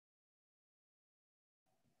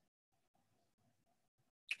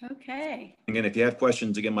 Okay. Again, if you have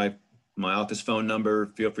questions, again, my office phone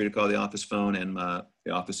number, feel free to call the office phone, and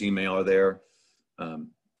the office email are there,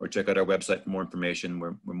 or check out our website for more information.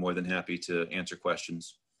 We're more than happy to answer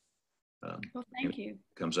questions. Well, thank you.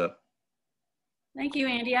 Comes up. Thank you,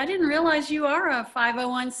 Andy. I didn't realize you are a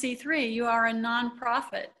 501c3. You are a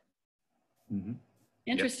nonprofit. Mm-hmm.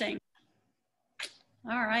 Interesting.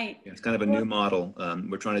 All right. It's kind of a new model.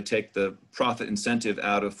 We're trying to take the profit incentive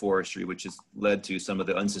out of forestry, which has led to some of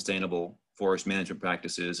the unsustainable forest management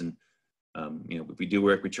practices. And you know, if we do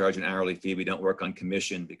work, we charge an hourly fee. We don't work on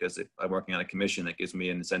commission, because if I'm working on a commission, that gives me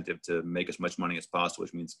an incentive to make as much money as possible,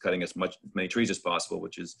 which means cutting as many trees as possible,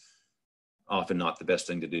 which is often not the best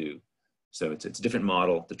thing to do. So it's a different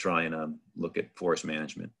model to try and look at forest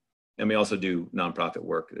management. And we also do nonprofit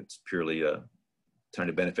work that's purely trying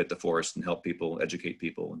to benefit the forest and help people, educate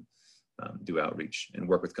people, and do outreach and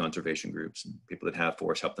work with conservation groups and people that have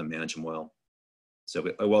forests, help them manage them well. So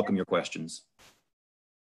I welcome your questions.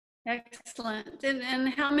 Excellent. And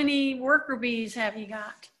how many worker bees have you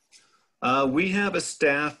got? We have a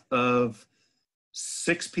staff of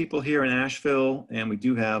 6 people here in Asheville, and we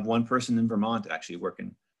do have 1 person in Vermont actually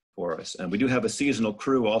working for us. And we do have a seasonal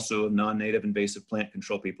crew also of non-native invasive plant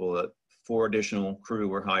control people. 4 additional crew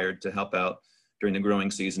were hired to help out during the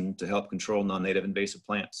growing season to help control non-native invasive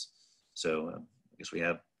plants. So I guess we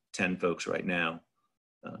have 10 folks right now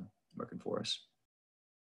working for us.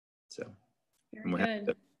 So Very we're happy good.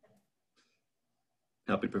 to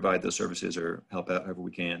help you provide those services or help out however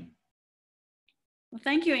we can. Well,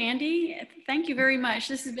 thank you, Andy. Thank you very much.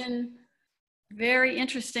 This has been very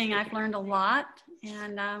interesting. I've learned a lot.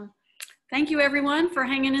 And thank you, everyone, for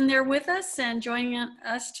hanging in there with us and joining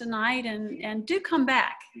us tonight. And do come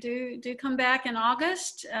back. Do come back in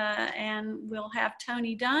August, and we'll have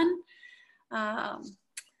Tony Dunn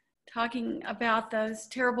talking about those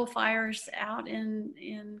terrible fires out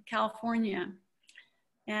in California,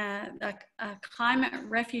 and a climate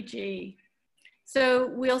refugee. So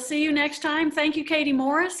we'll see you next time. Thank you, Katie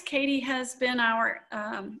Morris. Katie has been our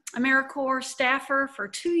AmeriCorps staffer for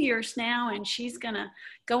 2 years now, and she's gonna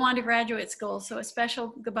go on to graduate school. So a special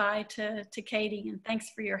goodbye to Katie, and thanks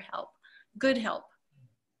for your help. Good help.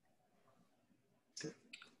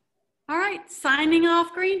 All right, signing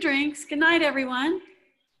off Green Drinks. Good night, everyone.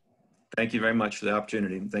 Thank you very much for the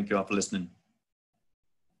opportunity. Thank you all for listening.